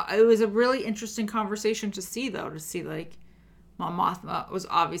don't know. It was a really interesting conversation to see, though, to see like Mom Mothma was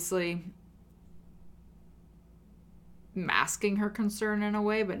obviously masking her concern in a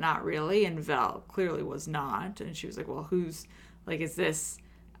way, but not really. And Val clearly was not. And she was like, well, who's like, is this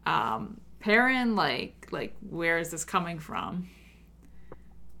Perrin? Like, where is this coming from?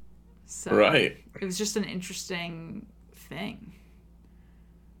 So Right. it was just an interesting thing.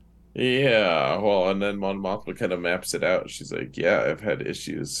 Yeah. Well, and then Mon Mothma kind of maps it out. She's like, "Yeah, I've had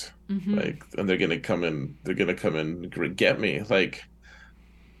issues. Mm-hmm. Like, and they're gonna come in. They're gonna come and get me. Like,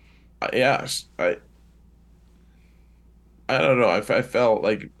 yeah. I don't know. I felt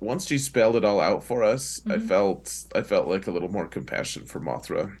like once she spelled it all out for us, Mm-hmm. I felt like a little more compassion for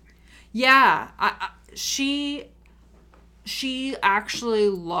Mothra. Yeah, she actually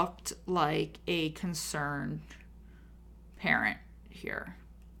looked like a concerned parent here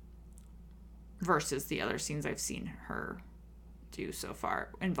versus the other scenes I've seen her do so far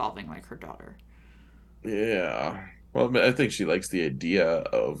involving like her daughter. Yeah. Well, I mean, I think she likes the idea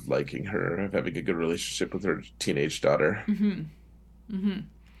of liking her, of having a good relationship with her teenage daughter. Mm-hmm. Mm-hmm.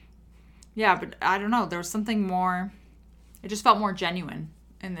 Yeah, but I don't know. There was something more. It just felt more genuine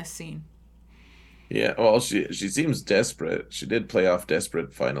in this scene. Yeah. Well, she seems desperate. She did play off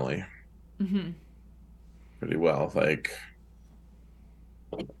desperate finally Mm-hmm. pretty well. Like,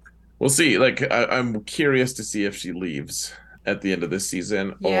 we'll see. Like, I'm curious to see if she leaves at the end of this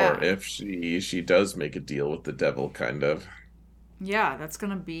season, or Yeah, if she does make a deal with the devil, kind of. yeah. That's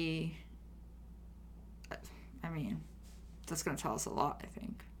gonna be. I mean, that's gonna tell us a lot. I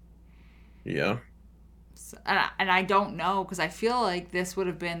think. Yeah. So, and I don't know because I feel like this would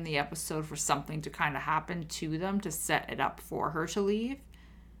have been the episode for something to kind of happen to them to set it up for her to leave.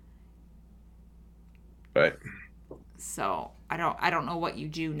 Right. So I don't know what you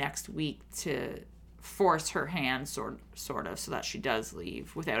do next week to force her hand sort of so that she does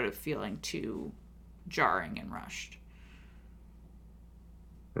leave without it feeling too jarring and rushed.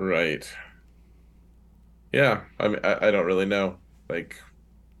 Right. Yeah. I mean, I don't really know. Like,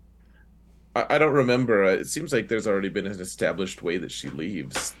 I don't remember. It seems like there's already been an established way that she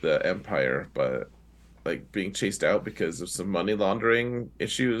leaves the Empire, but like being chased out because of some money laundering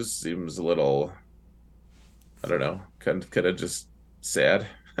issues seems a little, I don't know, kind of just sad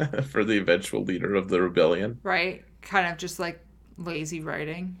for the eventual leader of the rebellion. Right? Kind of just like lazy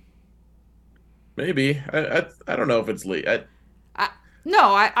writing. Maybe. I don't know if it's late. I,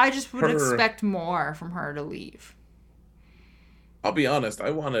 no, I just would Her expect more from her to leave. I'll be honest,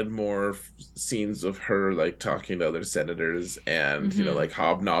 I wanted more scenes of her like talking to other senators and, Mm-hmm. like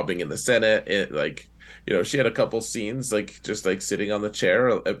hobnobbing in the Senate. It like, she had a couple scenes like just like sitting on the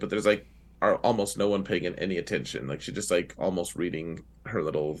chair, but there's like are almost no one paying any attention. Like she just like almost reading her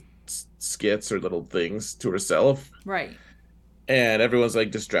little skits or little things to herself. Right. And everyone's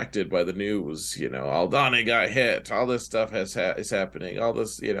like distracted by the news, Aldani got hit, all this stuff is happening, all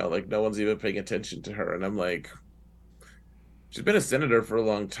this, like no one's even paying attention to her. And I'm like, She's been a senator for a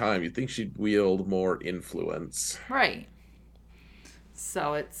long time. You'd think she'd wield more influence. Right.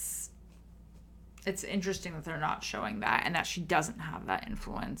 So it's interesting that they're not showing that and that she doesn't have that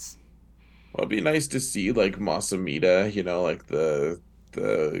influence. Well, it'd be nice to see like Masamita, like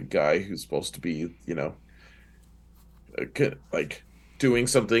the guy who's supposed to be, like doing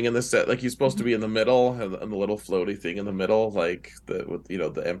something in the set. Like he's supposed to be in the middle and the little floaty thing in the middle. Like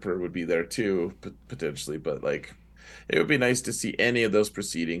the emperor would be there too, potentially. But like, it would be nice to see any of those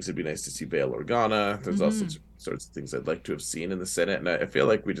proceedings. It'd be nice to see Bail Organa. There's also Mm-hmm. sorts of things I'd like to have seen in the Senate, and I feel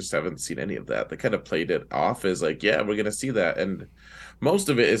like we just haven't seen any of that. They kind of played it off as like, yeah, we're gonna see that, and most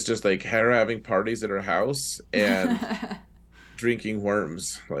of it is just like her having parties at her house and drinking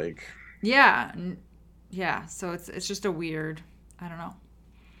worms. Like, Yeah. Yeah. So it's just a weird. I don't know.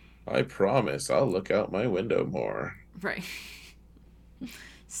 I promise I'll look out my window more. Right.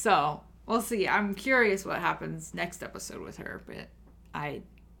 So we'll see. I'm curious what happens next episode with her, but I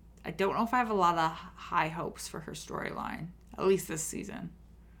I don't know if I have a lot of high hopes for her storyline, at least this season.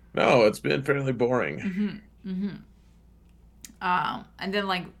 No, it's been fairly boring. And then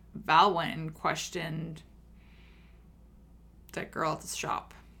like Val went and questioned that girl at the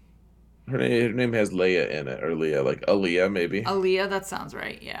shop. Her name has Leia in it, or Leah, like Aaliyah, maybe. Aaliyah, that sounds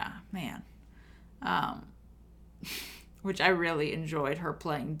right. Yeah, man. Um, which I really enjoyed her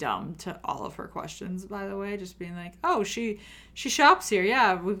playing dumb to all of her questions. By the way, just being like, "Oh, she shops here.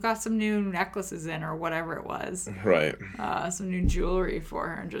 Yeah, we've got some new necklaces in, or whatever it was, Right, some new jewelry for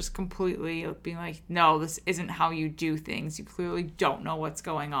her," and just completely being like, "No, this isn't how you do things. You clearly don't know what's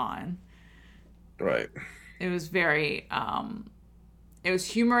going on." right. It was very, it was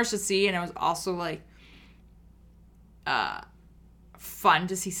humorous to see, and it was also like fun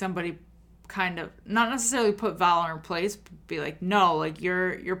to see somebody kind of not necessarily put Val in her place, but be like, no, like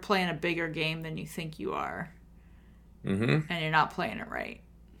you're playing a bigger game than you think you are, Mm-hmm. and you're not playing it right.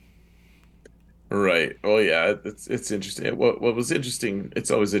 Right. Oh yeah, it's interesting. What was interesting, it's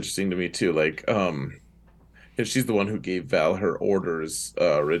always interesting to me too, like and she's the one who gave Val her orders,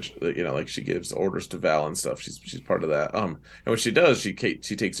 originally, like she gives orders to Val and stuff. She's part of that. And what she does, she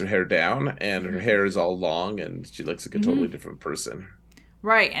takes her hair down and her hair is all long and she looks like a totally Mm-hmm. different person.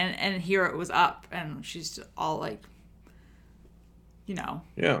 Right, and here it was up, and she's all like,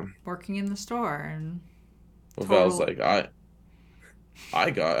 Yeah. working in the store and Well, Val's total. like,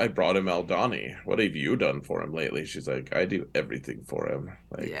 I brought him Aldani. What have you done for him lately? She's like, I do everything for him.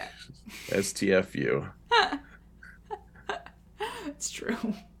 Like, Yeah, STFU. it's true.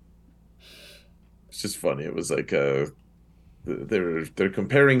 It's just funny. It was like they're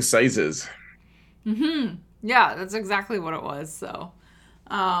comparing sizes. Yeah, that's exactly what it was. So,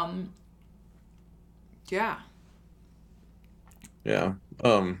 um, yeah, Yeah.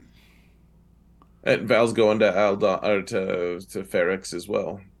 Um and Val's going to Aldon or to Ferrex as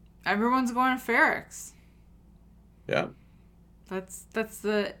well. everyone's going to Ferrex. Yeah. That's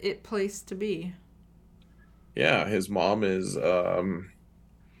the it place to be. Yeah. His mom is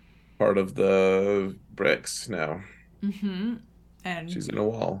part of the bricks now. And She's in a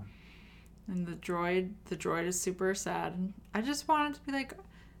wall. and the droid is super sad. And I just wanted to be like,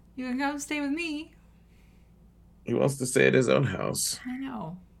 you can come stay with me. He wants to stay at his own house. I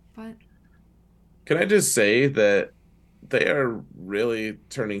know, but Can I just say that they are really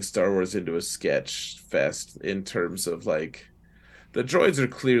turning Star Wars into a sketch fest in terms of like the droids are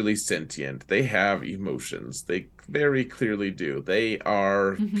clearly sentient. They have emotions. They very clearly do. They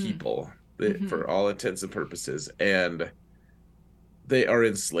are people for all intents and purposes, and they are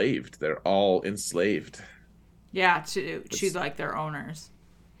enslaved. They're all enslaved. yeah, to It's like their owners.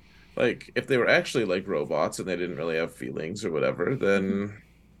 like if they were actually like robots and they didn't really have feelings or whatever, then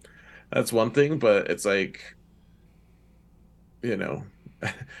that's one thing. But it's like, you know,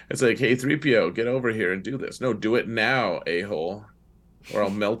 it's like, hey, 3PO, get over here and do this. No, do it now, a-hole, or I'll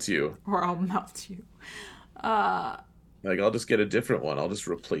melt you. Or I'll melt you. Uh, Like, I'll just get a different one. I'll just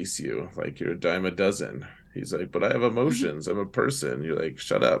replace you. Like, you're a dime a dozen. He's like, but I have emotions. I'm a person. You're like,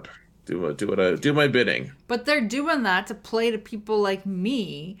 shut up. Do my bidding. but they're doing that to play to people like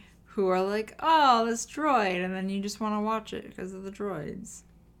me who are like, oh, this droid, and then you just want to watch it because of the droids.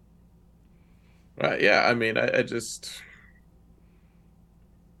 Right. Yeah. I mean, I just,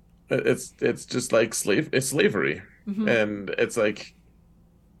 it's just like it's slavery. And it's like,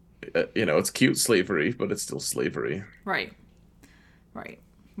 it's cute slavery, but it's still slavery. Right, right,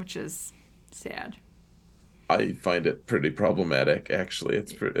 which is sad. I find it pretty problematic, actually.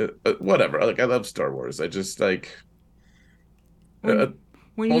 It's whatever. Like, I love Star Wars. I just like, uh,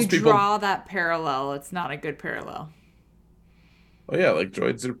 When when you most people draw that parallel, it's not a good parallel. Oh yeah, like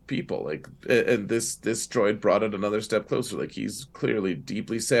droids are people. Like, and this droid brought it another step closer. Like he's clearly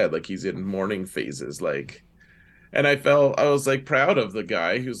deeply sad. Like he's in mourning phases. Like, and I was like proud of the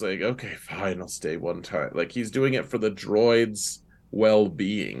guy who's like, okay, fine, I'll stay one time. Like he's doing it for the droid's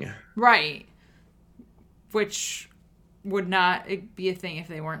well-being. Right. Which would not be a thing if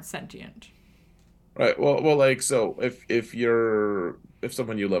they weren't sentient. Right. Well, like so if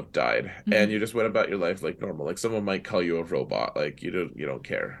someone you love died and Mm-hmm. you just went about your life like normal, like someone might call you a robot, like you don't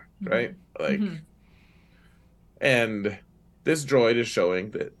care, right? Mm-hmm. Like Mm-hmm. and this droid is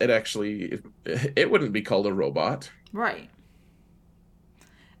showing that it wouldn't be called a robot. Right.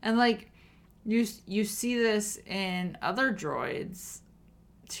 And like you see this in other droids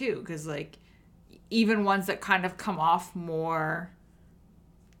too, because like even ones that kind of come off more.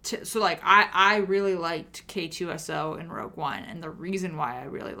 So like I really liked K2SO in Rogue One, and the reason why I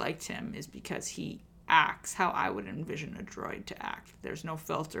really liked him is because he acts how I would envision a droid to act. There's no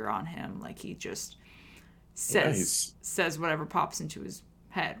filter on him. Like he just Yeah, says whatever pops into his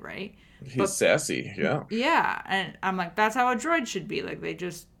head, right? he's But sassy. Yeah. yeah, and I'm like, that's how a droid should be. Like they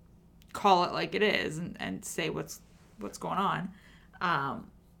just call it like it is and say what's going on. Um,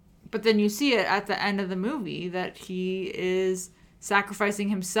 but then you see it at the end of the movie that he is sacrificing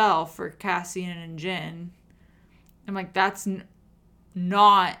himself for Cassian and Jin. I'm like,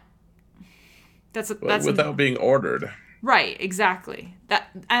 not But that's without being ordered. right, exactly. That,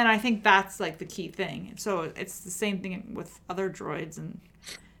 and I think that's like the key thing. So it's the same thing with other droids, and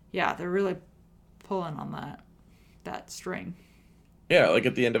yeah, they're really pulling on that string. Yeah, like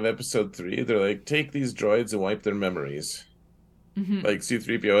at the end of episode 3, they're like, take these droids and wipe their memories. Mm-hmm. Like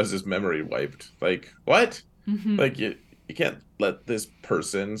C-3PO has his memory wiped. Like, what? Mm-hmm. Like you can't let this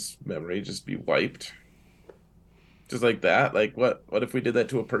person's memory just be wiped. Just like that. Like what if we did that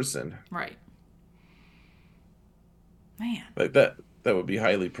to a person? Right, man. Like that would be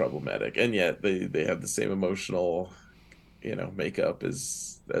highly problematic. And yet they have the same emotional, makeup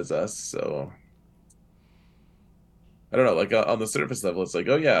as us. So I don't know, like on the surface level it's like,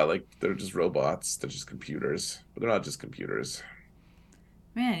 oh yeah, like they're just robots, they're just computers. But they're not just computers.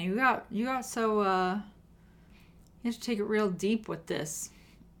 Man, you got so you have to take it real deep with this.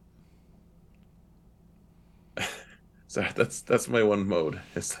 So that's my one mode.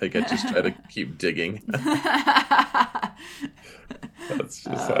 It's like I just try to keep digging. That's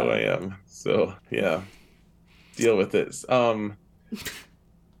just how I am. So yeah, deal with it.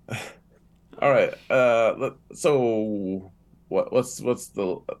 All right. So what's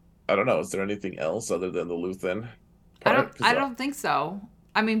the I don't know. Is there anything else other than the Luthen part? I Because don't think so.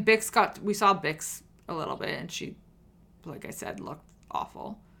 I mean, we saw Bix a little bit, and she, like I said, looked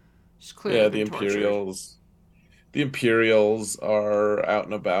awful. She's clearly yeah, been tortured. The Imperials are out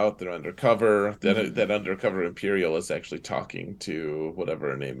and about. They're undercover. That Mm-hmm. that undercover Imperial is actually talking to whatever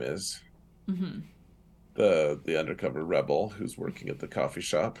her name is, Mm-hmm. the undercover rebel who's working at the coffee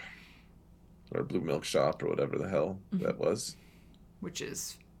shop or blue milk shop or whatever the hell Mm-hmm. that was. Which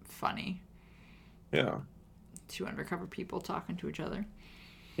is funny. Yeah. Two undercover people talking to each other.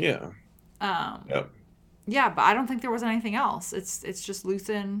 Yeah. Um, Yep. yeah, but I don't think there was anything else. It's just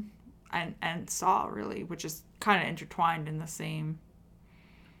Luthen and Saw really, which is kind of intertwined in the same.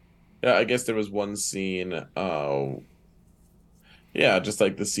 Yeah, I guess there was one scene, yeah, just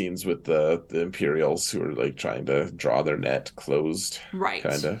like the scenes with the Imperials who are like trying to draw their net closed,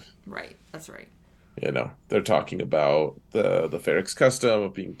 kind Right, of. right. That's right. They're talking about the Ferrex custom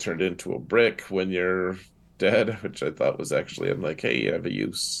of being turned into a brick when you're dead, which I thought was actually, I'm like, hey, you have a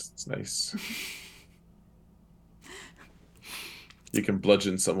use. It's nice. You can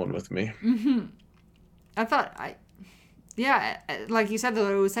bludgeon someone with me. Mm-hmm. I thought I yeah, like you said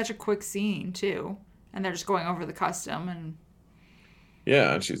though, it was such a quick scene too, and they're just going over the custom and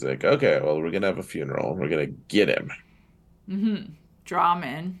Yeah, and she's like, okay, well, we're gonna have a funeral. We're gonna get him. mm-hmm, draw him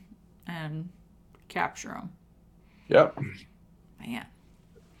in and capture him. Yep. Man,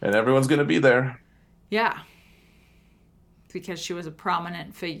 And everyone's gonna be there. yeah, because she was a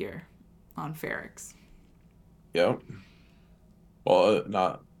prominent figure on Ferrex. Yep. Well,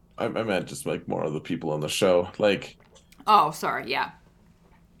 not. I meant just like more of the people on the show. Oh, sorry, yeah.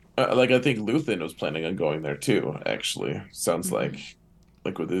 Like I think Luthen was planning on going there too. Actually, sounds Mm-hmm.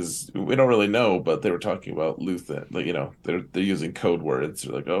 like with his, we don't really know, but they were talking about Luthen. Like they're using code words.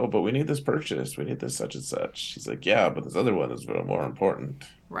 They're like, oh, but we need this purchase. We need this such and such. She's like, yeah, but this other one is very more important.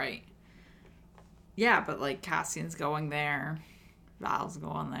 Right. Yeah, but like Cassian's going there, Val's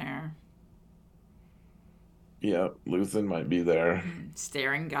going there, Yeah, Luthen might be there.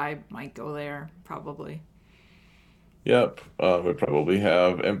 staring guy might go there probably. Yep. We probably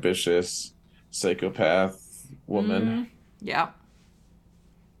have ambitious psychopath woman. Mm, yeah.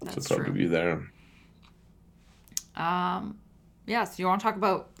 So That's it's hard to true. be there. Yeah, so you want to talk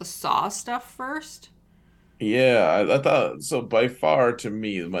about the Saw stuff first? Yeah, I thought so. By far, to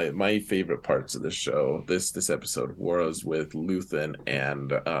me, my favorite parts of the show, this episode, was with Luthen,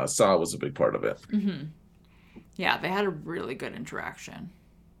 and Saw was a big part of it. Yeah, they had a really good interaction.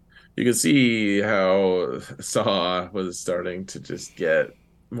 You can see how Saw was starting to just get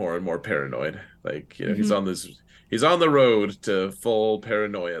more and more paranoid. Like, he's on the road to full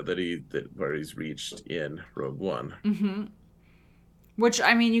paranoia that where he's reached in Rogue One. Which,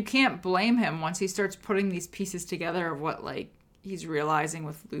 I mean, you can't blame him once he starts putting these pieces together of what, like, he's realizing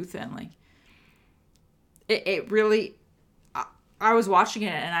with Luthen. Like, it really. I was watching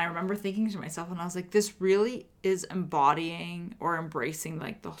it and I remember thinking to myself, and I was like, this really is embodying or embracing,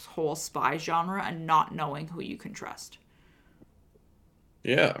 like, the whole spy genre and not knowing who you can trust.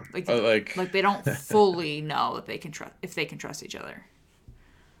 Yeah, Like, like like they don't fully know that they can trust if they can trust each other.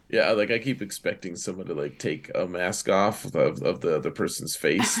 yeah, like I keep expecting someone to like take a mask off of the other person's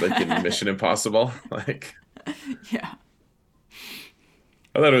face, like in Mission Impossible. Like Yeah,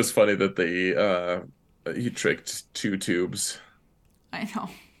 I thought it was funny that he tricked two tubes. I know.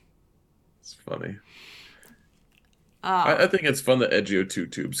 It's funny. I Um, think it's fun that Edgeo two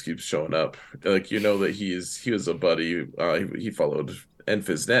tubes keeps showing up. Like that he was a buddy. He followed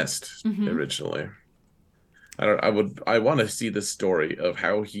Enfys Nest originally. I want to see the story of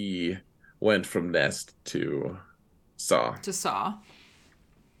how he went from Nest to Saw. to Saw,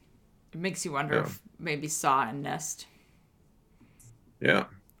 it makes you wonder Yeah. if maybe Saw and Nest Yeah.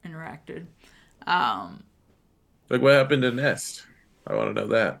 interacted. Um, Like what happened to Nest? I want to know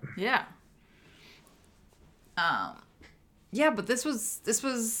that. yeah. Yeah, but this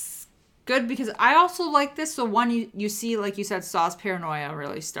was good because I also like this. So one, you see, like you said, Saw's paranoia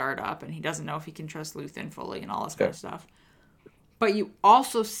really start up, and he doesn't know if he can trust Luthen fully and all this kind Yeah. of stuff. But you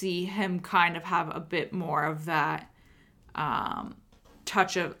also see him kind of have a bit more of that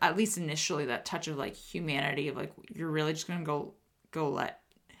touch of, at least initially, that touch of like humanity of like, you're really just gonna go let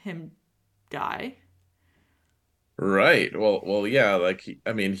him die. Right. Yeah, like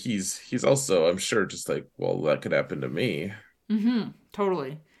I mean, he's also, I'm sure, just like, well, that could happen to me.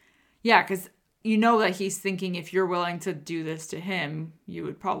 Totally. Yeah, because you know that he's thinking, if you're willing to do this to him, you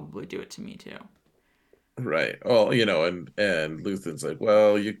would probably do it to me too. Right. Well, and Luthen's like,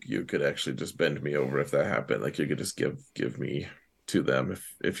 well, you could actually just bend me over if that happened. Like you could just give me to them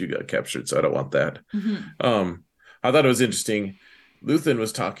if you got captured. So I don't want that. Um, I thought it was interesting. Luthen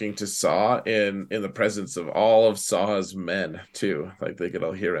was talking to Saw in the presence of all of Saw's men too. Like they could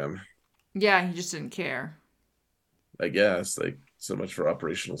all hear him. Yeah, he just didn't care. I guess like so much for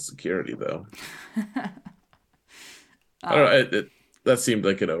operational security, though. I don't know. That seemed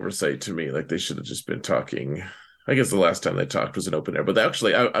like an oversight to me. Like they should have just been talking. I guess the last time they talked was in open air, but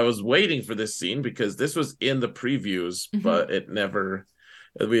actually, I was waiting for this scene because this was in the previews, but it never,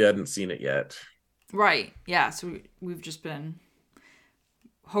 we hadn't seen it yet. Right. Yeah. So we've just been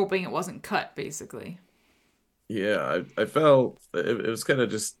hoping it wasn't cut, basically. Yeah, I felt it was kind of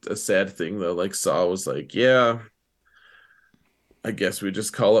just a sad thing though. Like Saw was like, yeah, I guess we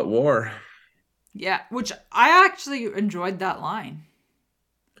just call it war. Yeah, which I actually enjoyed that line.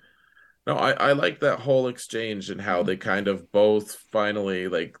 No, I like that whole exchange and how they kind of both finally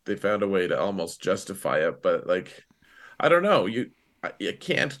like they found a way to almost justify it, but like I don't know, you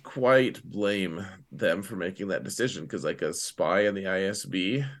can't quite blame them for making that decision because like a spy in the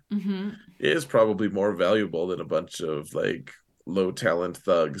ISB is probably more valuable than a bunch of like low talent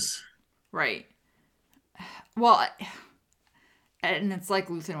thugs. Right. Well, and it's like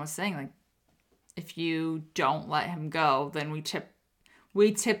Luthen was saying, like, if you don't let him go, then we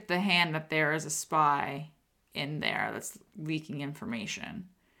tip the hand that there is a spy in there that's leaking information,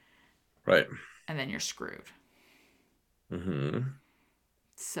 Right. and then you're screwed. Hmm.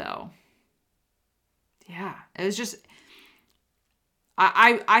 So yeah, it was just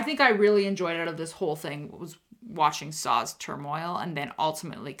I think I really enjoyed out of this whole thing was watching Saw's turmoil and then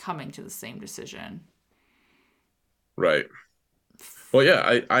ultimately coming to the same decision. Right. Well, yeah,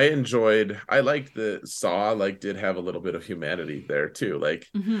 I liked the Saw like did have a little bit of humanity there too, like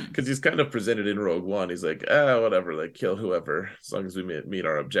because he's kind of presented in Rogue One. He's like, whatever, like kill whoever as long as we meet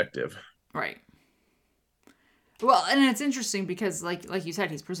our objective. Right. Well, and it's interesting because like you said,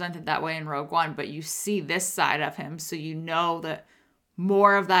 he's presented that way in Rogue One, but you see this side of him, so you know that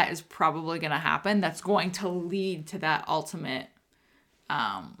more of that is probably going to happen. That's going to lead to that ultimate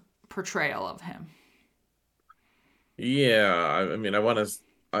portrayal of him. Yeah, I mean, I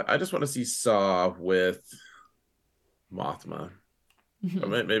just want to see Saw with Mothma. I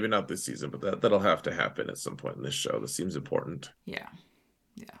maybe not this season, but that'll have to happen at some point in this show. This seems important. Yeah.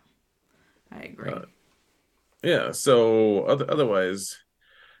 Yeah. I agree. Uh, yeah. So otherwise,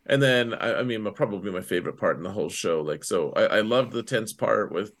 and then I mean, probably my favorite part in the whole show. Like, so I loved the tense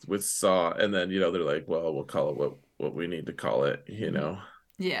part with Saw, and then they're like, well, we'll call it what we need to call it. Hmm.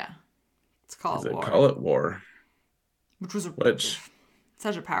 Yeah, let's call He's it like, war, call it war, which was which.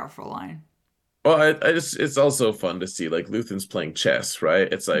 such a powerful line. Well, I just it's also fun to see like Luthen's playing chess,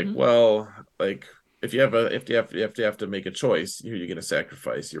 right? It's like, Hmm. well, like if you have to make a choice, who are you gonna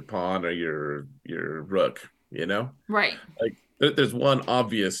sacrifice, your pawn or your rook, you know? Right. Like there's one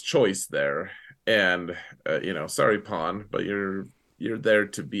obvious choice there, and sorry, pawn, but you're there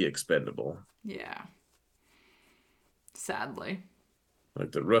to be expendable. Yeah. Sadly.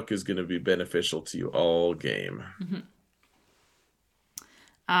 Like the rook is gonna be beneficial to you all game. Hmm.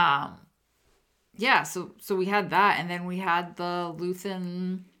 Um. Yeah. So we had that, and then we had the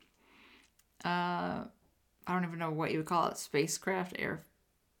Luthen. Uh, I don't even know what you would call it. Spacecraft, air,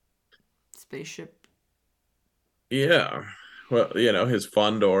 spaceship. Yeah. Well, his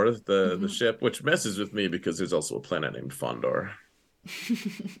Fondor, the Hmm. ship, which messes with me because there's also a planet named Fondor.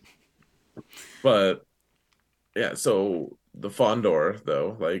 But yeah, so the Fondor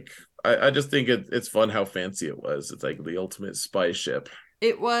though, like I just think it's fun how fancy it was. It's like the ultimate spy ship.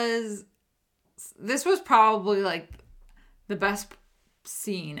 It was. This was probably like the best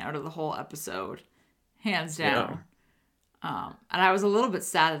scene out of the whole episode, hands Yeah. down. And I was a little bit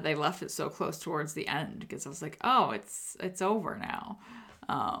sad that they left it so close towards the end because I was like, oh, it's over now.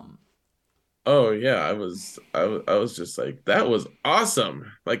 Um, Oh yeah, I was just like that was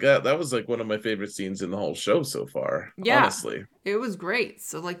awesome. Like that was like one of my favorite scenes in the whole show so far, yeah, honestly. it was great.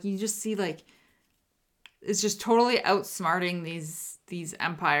 So like you just see like it's just totally outsmarting these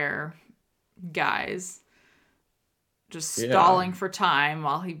Empire guys, just Yeah. stalling for time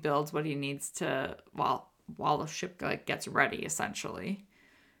while he builds what he needs to while the ship like gets ready essentially.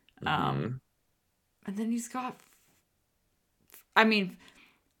 Um, Hmm. and then he's got. I mean,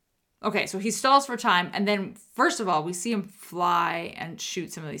 okay, so he stalls for time, and then first of all, we see him fly and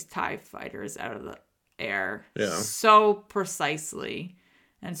shoot some of these TIE fighters out of the air Yeah. so precisely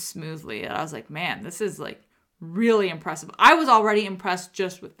and smoothly. And I was like, man, this is like really impressive. I was already impressed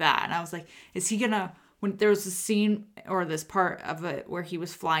just with that. And I was like, is he gonna when there was a scene or this part of it where he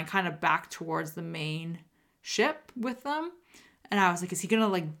was flying kind of back towards the main ship with them? And I was like, is he gonna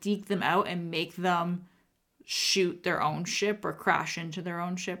like deke them out and make them shoot their own ship or crash into their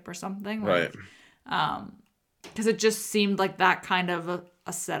own ship or something Right. like because it just seemed like that kind of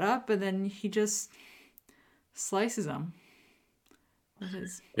a setup, and then he just slices them with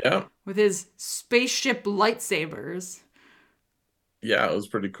his Yeah. spaceship lightsabers, Yeah, it was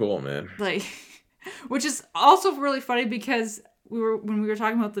pretty cool, man. like which is also really funny because when we were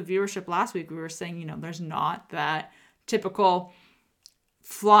talking about the viewership last week, we were saying there's not that typical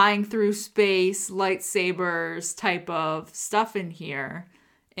flying through space, lightsabers type of stuff in here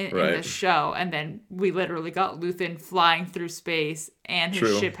in Right. this show. And then we literally got Luthen flying through space and his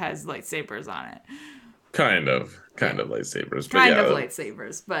True. ship has lightsabers on it. Kind of. Yeah. Kind of lightsabers. But Kind of yeah,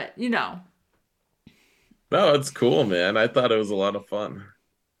 lightsabers, but no, it's cool, man. I thought it was a lot of fun.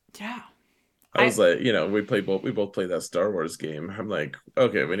 yeah. I was I like, we both played that Star Wars game. I'm like,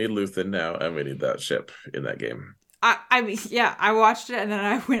 okay, we need Luthen now, and we need that ship in that game. I mean, yeah, I watched it and then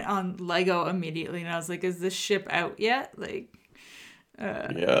I went on Lego immediately and I was like, is this ship out yet? Like,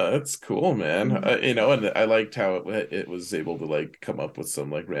 Yeah, it's cool, man. mhm. And I liked how it was able to like come up with some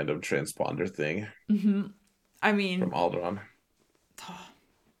like random transponder thing I from mean, Alderaan.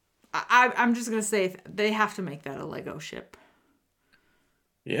 I'm just gonna say they have to make that a Lego ship.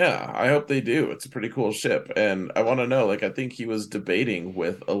 Yeah, I hope they do. It's a pretty cool ship, and I want to know. Like, I think he was debating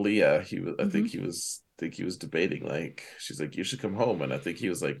with Aaliyah. Hmm. I think he was debating. Like, she's like, "You should come home," and I think he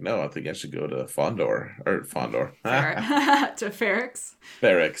was like, "No, I think I should go to Fondor or Fondor, Fair to Ferrex.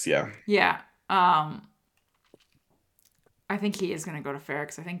 Ferrex." Yeah, Yeah. I think he is gonna go to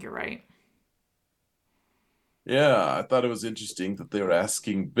Ferrex. I think you're right. yeah. I thought it was interesting that they were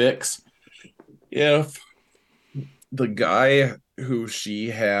asking Bix if the guy who she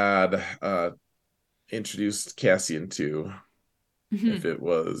had introduced Cassian to, Hmm. if it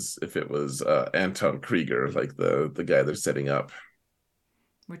was Anton Krieger, like the guy they're setting up.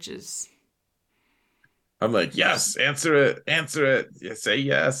 Which is I'm like, interesting, yes, answer it. Yeah, say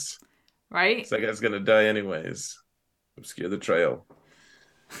yes. right? So that guy's gonna die anyways. Obscure the trail.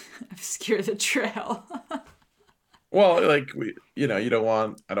 Obscure the trail. Well, like I don't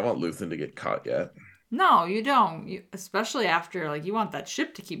want Luthen to get caught yet. No, you don't. Especially after like you want that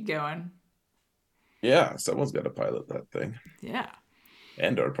ship to keep going. Yeah, someone's got to pilot that thing. Yeah,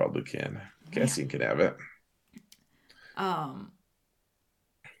 Andor probably can. man. Cassian can have it. Um,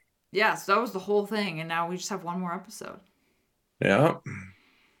 Yeah, so that was the whole thing, and now we just have one more episode, Yeah,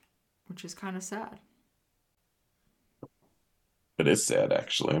 which is kind of sad. it is sad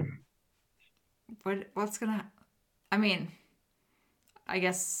actually. What's gonna? I mean, I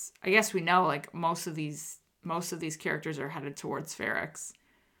guess we know like most of these characters are headed towards Ferrex,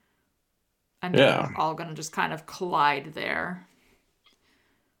 and they're Yeah, all gonna just kind of collide there.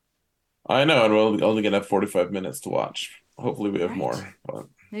 I know, and we're only gonna have 45 minutes to watch. Hopefully, we have Right? more, but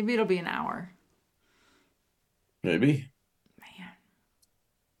Maybe it'll be an hour. maybe. Man,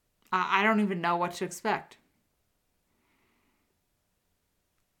 I don't even know what to expect.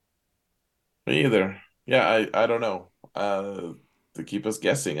 Me either. Yeah, I don't know. To keep us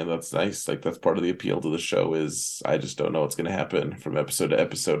guessing, and that's nice. Like that's part of the appeal to the show is I just don't know what's gonna happen from episode to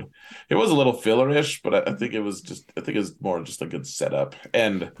episode. It was a little fillerish, but I think it was just I think it was more just a good setup.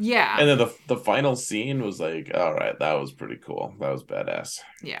 Yeah, And then the final scene was like, all right, that was pretty cool. That was badass.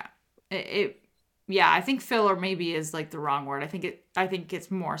 yeah. It yeah, I think filler maybe is like the wrong word. I think it's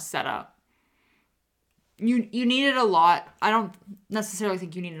more set up. You needed a lot. I don't necessarily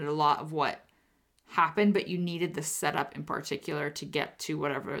think you needed a lot of what happened, but you needed the setup in particular to get to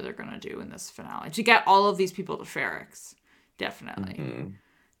whatever they're gonna do in this finale. To get all of these people to Ferrex. Definitely. Mhm.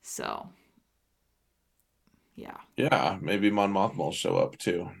 So yeah. Yeah, maybe Mon Mothma will show up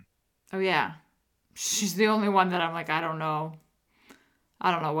too. Oh yeah. She's the only one that I'm like, I don't know.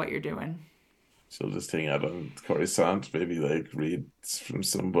 I don't know what you're doing. She'll just hang out on Coruscant, maybe like read from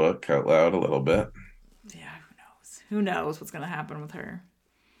some book out loud a little bit. Yeah, who knows? Who knows what's gonna happen with her?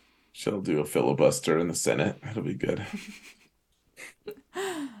 She'll do a filibuster in the Senate. It'll be good.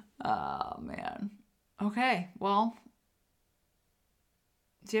 Oh man. Okay, well,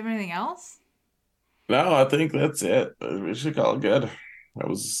 do you have anything else? No, I think that's it. We should call it good. It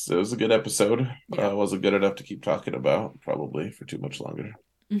was a good episode. Yeah. Wasn't good enough to keep talking about, probably for too much longer.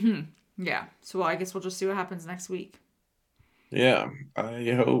 Mm-hmm. Yeah. So well, I guess we'll just see what happens next week. Yeah, I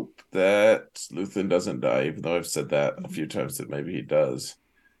hope that Luthen doesn't die, even though I've said that a Mm-hmm. few times that maybe he does.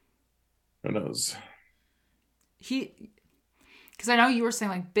 Who knows? He, because I know you were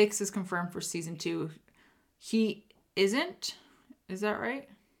saying like Bix is confirmed for season 2. He isn't. Is that right?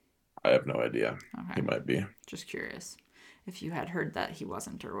 I have no idea. He Okay. might be. Just curious if you had heard that he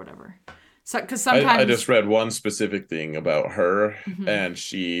wasn't or whatever. So, because I sometimes, just read one specific thing about her, mm-hmm, and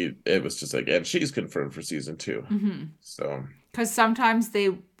it was just like, and she's confirmed for season two. mm-hmm, So, because sometimes they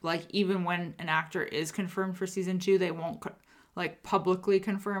like even when an actor is confirmed for season 2, they won't like publicly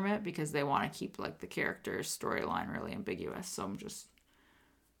confirm it because they want to keep like the character's storyline really ambiguous. So I'm just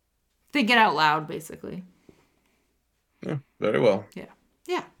thinking out loud, basically. yeah, very well. Yeah,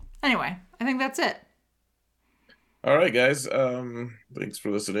 yeah. Anyway, I think that's it. All right, guys. Thanks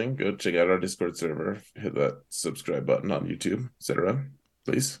for listening. Go check out our Discord server. Hit that subscribe button on YouTube, etc.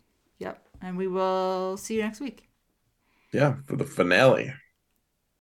 Please. Yep, and we will see you next week. Yeah, for the finale.